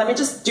was like, let me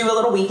just do a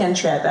little weekend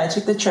trip. And I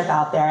took the trip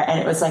out there, and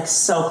it was like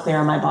so clear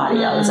in my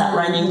body. I was at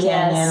Runyon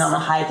Canyon on a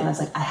hike, and I was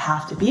like, I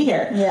have to be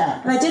here.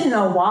 And I didn't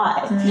know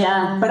why.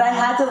 But I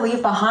had to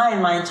leave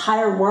behind my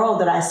entire world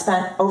that I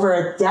spent over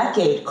a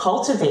decade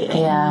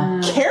cultivating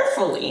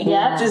carefully,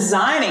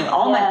 designing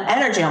all my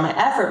energy, all my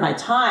effort, my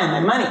time,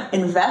 my money,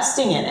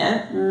 investing in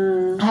it.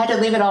 I had to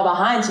leave it all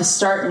behind to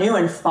start new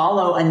and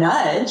follow a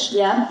nudge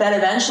that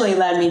eventually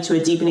led me to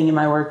a deepening in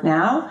my work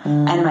now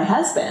and my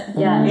husband.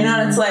 You know,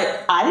 and it's like,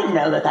 I didn't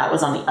know that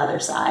was on the other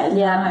side.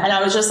 And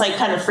I was just like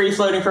kind of free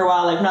floating for a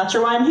while, like, not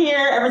sure why I'm here.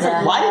 Everyone's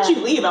like, why did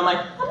you leave? I'm like,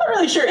 I'm not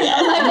really sure yet.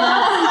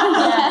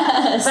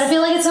 But I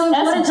feel like it's so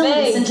important to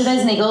listen to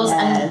those niggles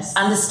and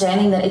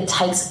understanding that it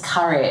takes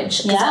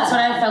courage. Because that's what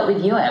I felt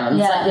with you, Em.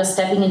 It's like you're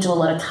stepping into a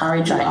lot of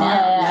courage right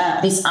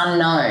now. This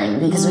unknown,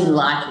 because we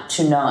like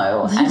to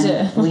know,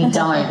 and we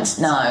don't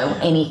know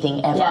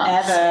anything ever.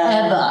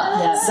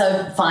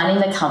 So finding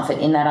the comfort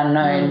in that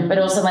unknown, but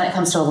also when it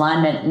comes to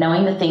alignment,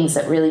 knowing the things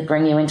that really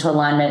bring you into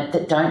alignment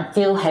that don't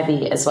feel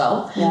heavy as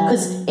well.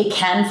 Because it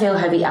can feel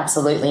heavy,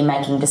 absolutely,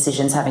 making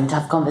decisions, having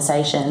tough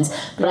conversations,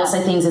 but also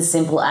things as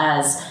simple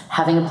as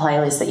having a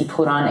playlist that you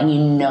put on and you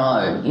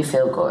know you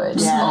feel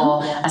good,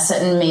 or a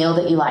certain meal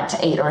that you like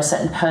to eat, or a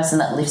certain person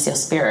that lifts your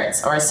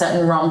spirits, or a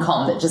certain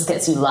rom-com that just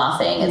gets you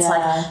laughing. It's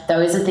like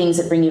those are things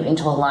that bring you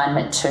into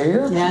alignment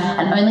too.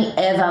 And only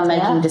ever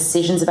making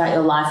decisions about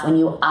your life when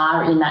you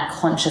are in that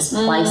conscious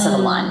place of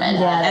alignment.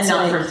 And so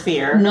not from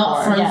fear.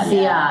 Not from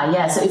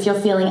fear. So if you're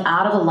feeling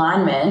out of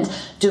alignment,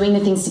 doing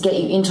the things to get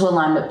you into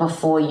alignment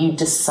before you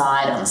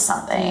decide on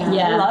something.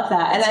 I love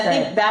that. And I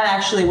think that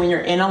actually, when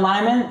you're in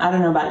alignment, I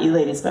don't know about you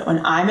ladies, but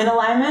when I'm in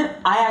alignment,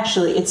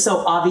 it's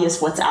so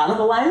obvious what's out of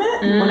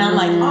alignment. When I'm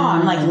like,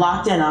 I'm like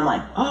locked in, I'm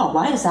like,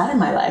 why is that in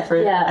my life? Or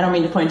I don't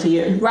mean to point to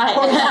you. Right.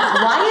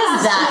 Why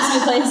is that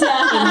in my life?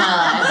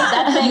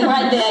 That thing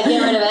right there,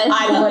 get rid of it.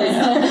 I wouldn't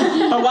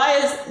know. But why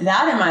is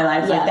that in my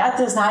life? Like, that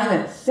does not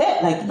even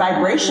fit. Like,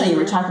 vibrationally, you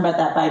were talking about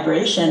that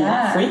vibration,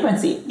 that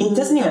frequency. It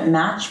doesn't even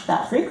match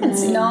that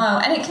frequency.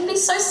 No, and it can be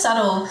so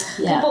subtle.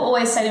 People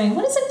always say to me,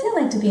 what does it feel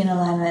like to be in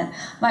alignment?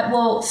 I'm like,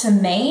 well, for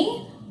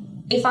me,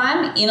 if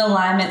I'm in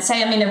alignment,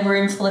 say I'm in a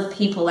room full of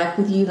people, like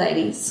with you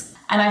ladies,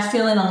 and I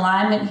feel in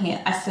alignment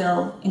here, I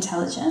feel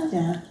intelligent.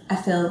 I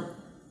feel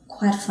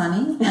quite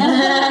funny.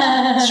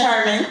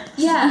 Charming.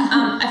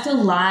 I feel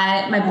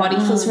light. My body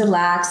feels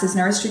relaxed. There's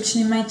no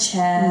restriction in my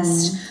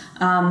chest.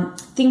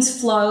 things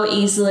flow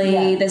easily.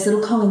 Yeah. There's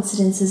little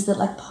coincidences that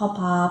like pop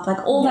up,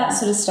 like all that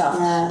sort of stuff.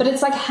 Yeah. But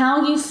it's like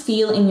how you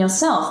feel in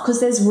yourself, because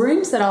there's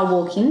rooms that I'll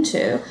walk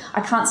into.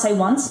 I can't say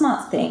one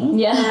smart thing.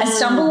 Yeah. I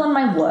stumble on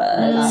my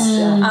words.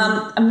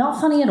 I'm not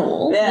funny at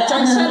all. Yeah.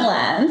 Jokes don't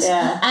land.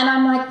 Yeah. And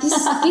I'm like,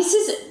 this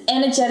is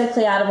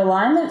energetically out of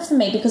alignment for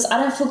me because I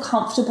don't feel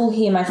comfortable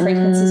here. My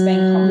frequency's being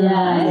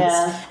compromised.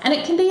 Yeah. And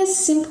it can be as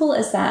simple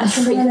as that. It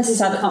can be as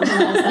subtle. Yeah,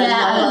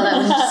 I love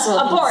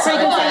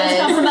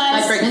that. When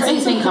my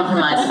frequency's been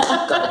compromised.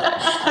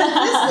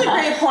 This is a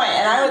great point,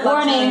 and I would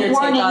love to hear your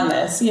take on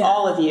this,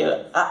 all of you,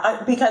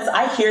 because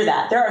I hear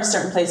that there are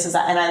certain places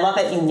and I love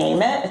that you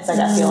name it. It's like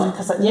I feel it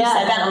because you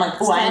said that, I'm like,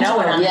 oh, I know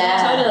what I'm doing.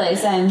 Totally,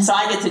 same. So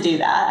I get to do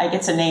that. I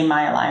get to name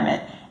my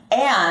alignment.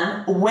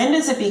 And when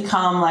does it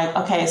become like,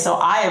 okay, so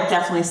I have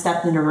definitely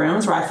stepped into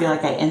rooms where I feel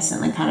like I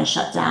instantly kind of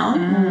shut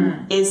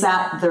down. Is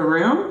that the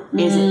room?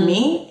 Is it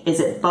me?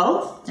 Is it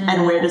both?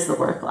 And where does the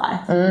work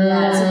lie?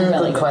 That's a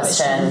really good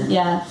question.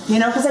 Yeah. You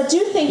know, because I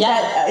do think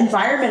that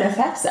environment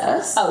affects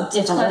us. Oh,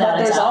 definitely. But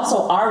there's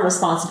also our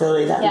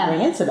responsibility that we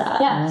bring into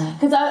that. Yeah.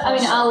 Because I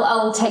mean,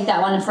 I'll take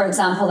that one. For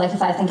example, like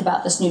if I think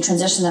about this new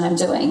transition that I'm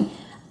doing,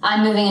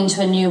 I'm moving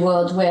into a new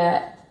world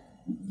where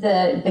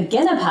the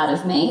beginner part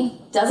of me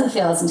doesn't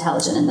feel as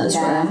intelligent in those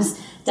rooms,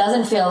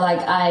 doesn't feel like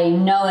I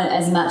know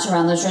as much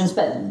around those rooms,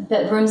 but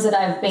rooms that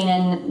I've been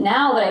in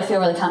now that I feel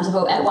really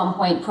comfortable at one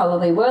point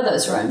probably were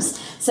those rooms.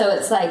 So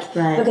it's like,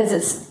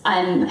 because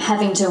I'm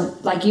having to,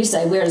 like you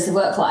say, where does the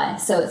work lie?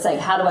 So it's like,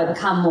 how do I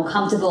become more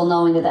comfortable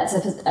knowing that that's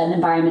an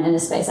environment and a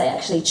space I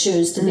actually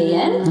choose to be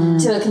in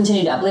to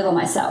continue to up-level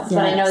myself.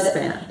 But I know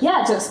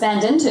that, to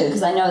expand into,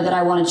 because I know that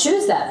I want to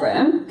choose that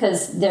room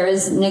because there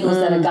is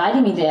niggles that are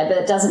guiding me there, but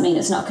it doesn't mean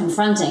it's not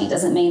confronting. It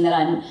doesn't mean that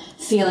I'm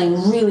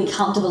feeling really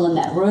comfortable in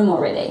that room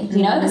already,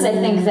 you know, because I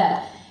think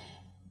that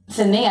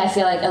for me, I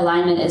feel like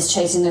alignment is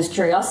chasing those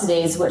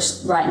curiosities, which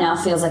right now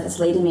feels like it's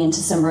leading me into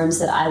some rooms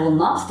that I will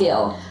not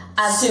feel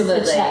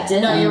super checked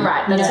in. No, you're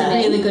right. That's a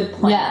really good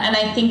point. Yeah. And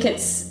I think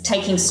it's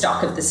taking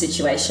stock of the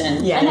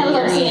situation. Yeah. And that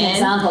was an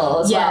example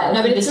as well.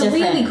 No, but it's a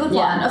different. really good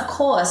one, of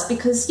course,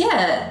 because,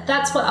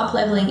 that's what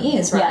up-leveling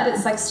is, right? Yeah.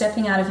 It's like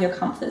stepping out of your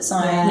comfort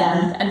zone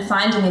Yeah. and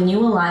finding a new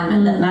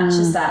alignment that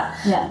matches that.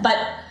 Yeah. But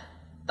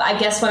I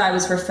guess what I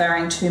was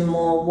referring to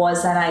more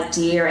was that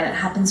idea, and it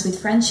happens with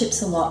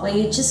friendships a lot, where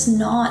you're just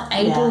not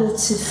able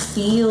to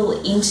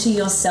feel into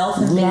yourself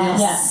and be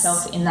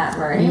yourself in that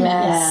room.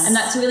 Yes. And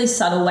that's a really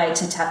subtle way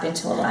to tap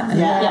into alignment.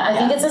 Yeah, I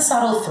think it's a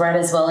subtle thread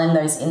as well in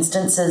those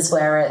instances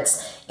where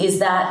is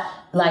that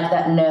like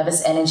that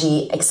nervous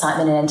energy,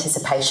 excitement and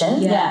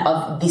anticipation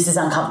of this is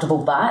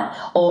uncomfortable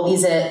or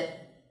is it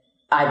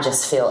I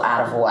just feel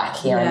out of whack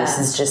here and this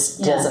is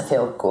just doesn't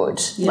feel good.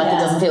 Like it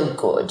doesn't feel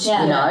good, you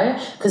know,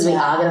 because we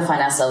are going to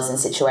find ourselves in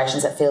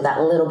situations that feel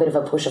that little bit of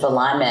a push of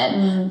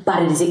alignment,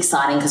 but it is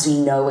exciting because we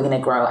know we're going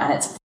to grow and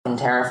it's f***ing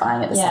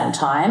terrifying at the same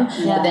time.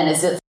 But then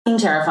it's f***ing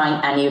terrifying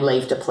and you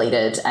leave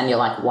depleted and you're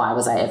like, why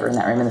was I ever in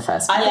that room in the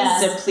first place? I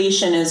think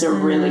depletion is a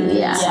really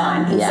good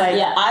sign. It's like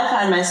I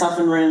find myself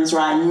in rooms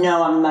where I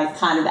know I'm like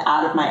kind of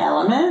out of my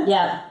element,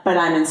 but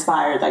I'm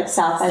inspired. Like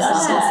South by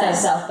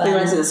Southwest. We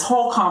went to this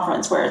whole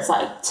conference where it's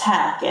like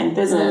tech and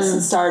business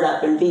and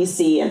startup and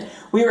VC, and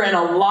we were in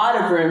a lot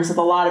of rooms with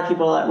a lot of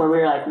people where we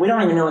were like, we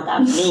don't even know what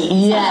that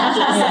means.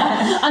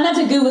 I'm going to have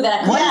to Google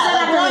that.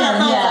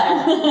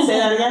 Say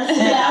that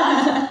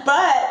again?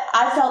 But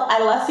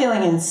I left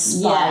feeling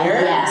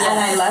inspired and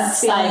I left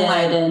feeling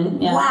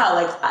like, wow,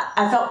 like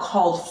I felt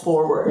called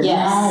forward.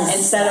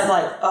 Instead of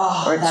like,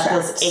 oh, that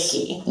feels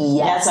icky.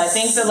 So I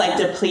think the like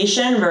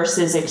depletion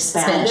versus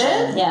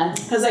expanded.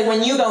 Because like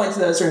when you go into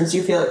those rooms,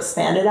 you feel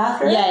expanded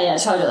after. Yeah,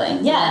 totally.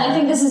 And I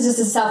think this is just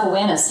a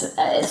self-awareness.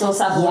 It's all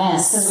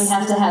self-awareness because we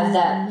have to have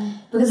that,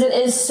 because it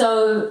is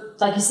so,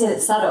 like you said,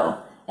 it's subtle.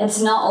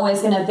 It's not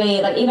always going to be,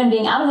 like, even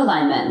being out of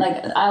alignment.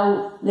 Like,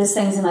 there's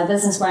things in my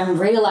business where I'm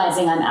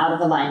realizing I'm out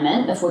of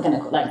alignment, if we're going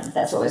to, like,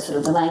 that's always sort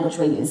of the language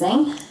we're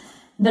using.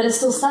 But it's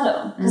still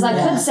subtle. Because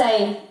I could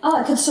say,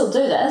 I could still do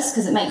this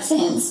because it makes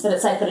sense. But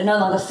it's like, but it no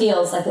longer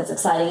feels like it's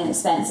exciting and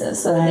expansive.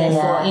 So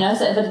therefore, you know,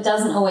 but it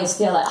doesn't always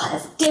feel like,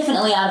 it's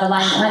definitely out of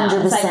alignment.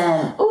 100%. It's like,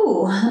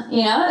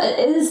 you know, it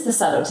is the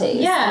subtleties.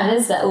 Yeah. And it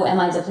is that, am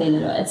I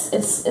depleted?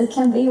 It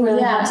can be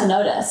really hard to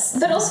notice.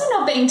 But also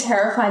not being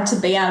terrified to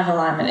be out of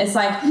alignment. It's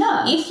like,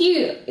 if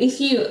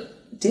you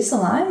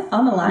disalign,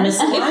 unalign.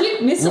 Misalign?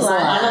 If you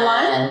misalign,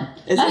 unalign?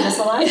 Is it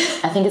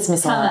misaligned? I think it's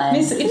misaligned.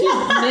 If you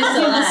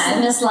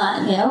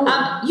misalign,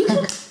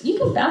 you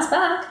can bounce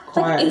back.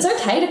 Like, it's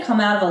okay to come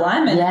out of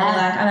alignment. Yeah.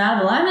 Like, I'm out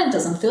of alignment, it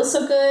doesn't feel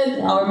so good.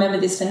 I'll remember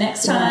this for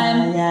next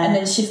time, and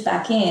then shift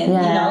back in. You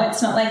know,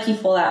 it's not like you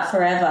fall out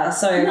forever.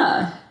 So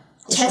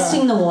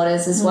testing the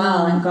waters as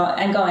well and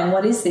going,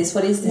 what is this?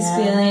 What is this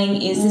feeling?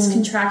 Is this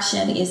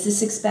contraction? Is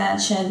this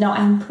expansion? No,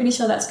 I'm pretty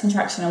sure that's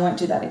contraction. I won't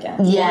do that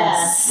again.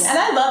 Yes. And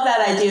I love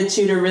that idea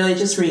too, to really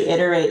just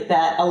reiterate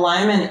that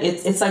alignment,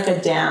 it's like a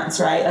dance,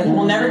 right? Like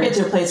we'll never get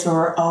to a place where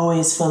we're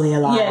always fully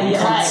aligned.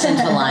 Constant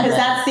alignment. Because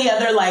that's the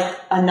other, like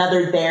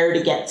another there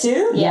to get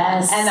to.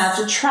 Yes. And that's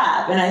a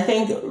trap. And I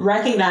think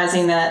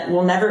recognizing that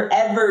we'll never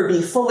ever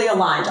be fully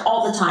aligned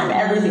all the time.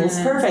 Everything is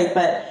perfect,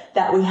 but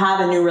that we have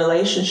a new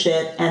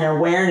relationship and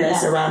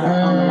awareness around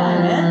our own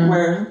alignment,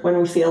 where when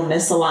we feel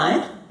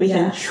misaligned, we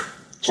can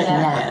check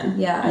back in.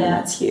 Yeah. And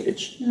that's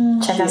huge.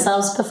 Check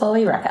ourselves before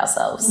we wreck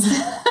ourselves.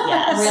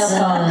 Yes.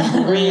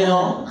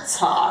 Real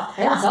talk.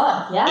 Real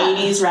talk. Yeah.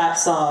 80s rap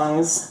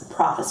songs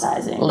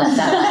prophesizing. Let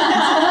that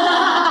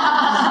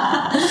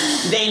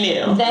They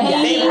knew.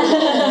 They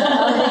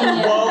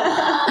were woke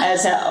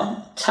as hell.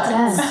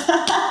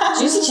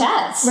 Juicy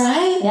chats.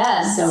 Right?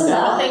 Yes. So good.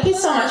 Well, thank you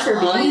so much for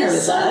being here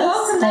with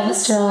us.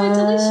 Thanks, so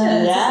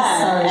delicious.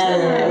 Yeah,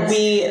 and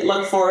we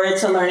look forward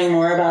to learning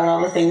more about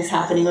all the things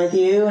happening with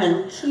you,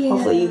 and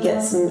hopefully you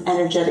get some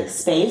energetic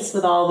space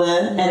with all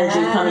the energy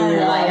coming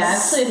your life. Yeah,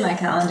 I've cleared my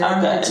calendar. Oh,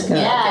 good. To go.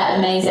 Yeah,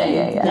 amazing.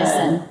 Yeah.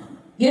 Listen.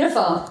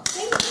 Beautiful.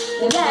 Thank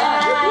you.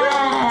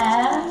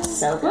 Yeah.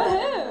 So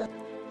good.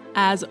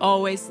 As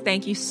always,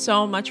 thank you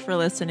so much for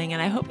listening,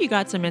 and I hope you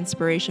got some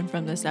inspiration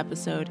from this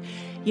episode.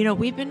 You know,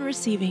 we've been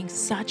receiving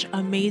such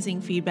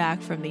amazing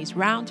feedback from these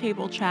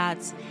roundtable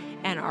chats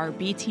and our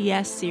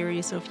BTS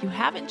series, so if you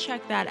haven't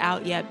checked that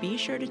out yet, be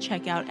sure to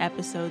check out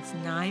episodes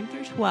 9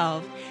 through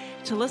 12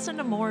 to listen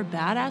to more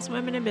badass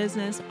women in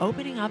business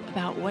opening up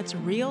about what's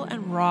real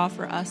and raw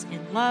for us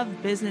in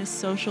love, business,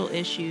 social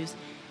issues,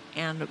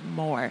 and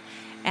more.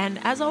 And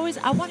as always,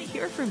 I want to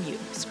hear from you.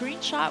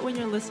 Screenshot when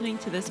you're listening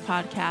to this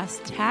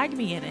podcast, tag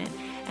me in it,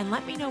 and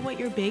let me know what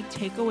your big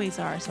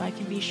takeaways are so I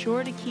can be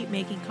sure to keep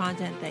making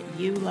content that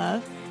you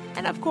love,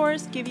 and of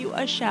course, give you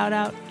a shout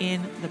out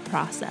in the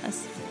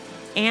process.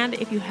 And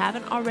if you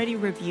haven't already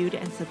reviewed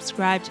and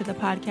subscribed to the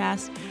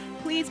podcast,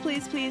 please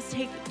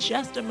take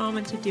just a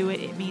moment to do it.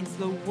 It means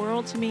the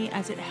world to me,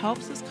 as it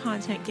helps this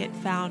content get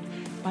found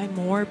by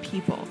more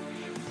people.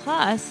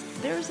 Plus,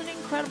 there's an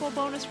incredible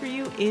bonus for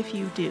you if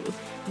you do.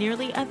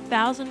 Nearly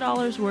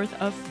 $1,000 worth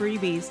of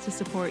freebies to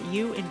support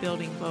you in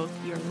building both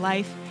your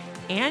life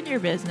and your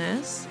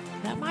business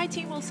that my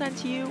team will send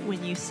to you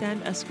when you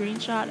send a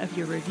screenshot of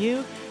your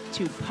review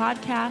to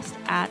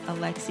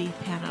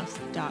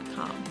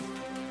podcast@alexipanos.com.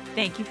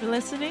 Thank you for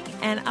listening,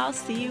 and I'll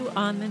see you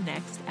on the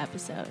next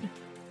episode.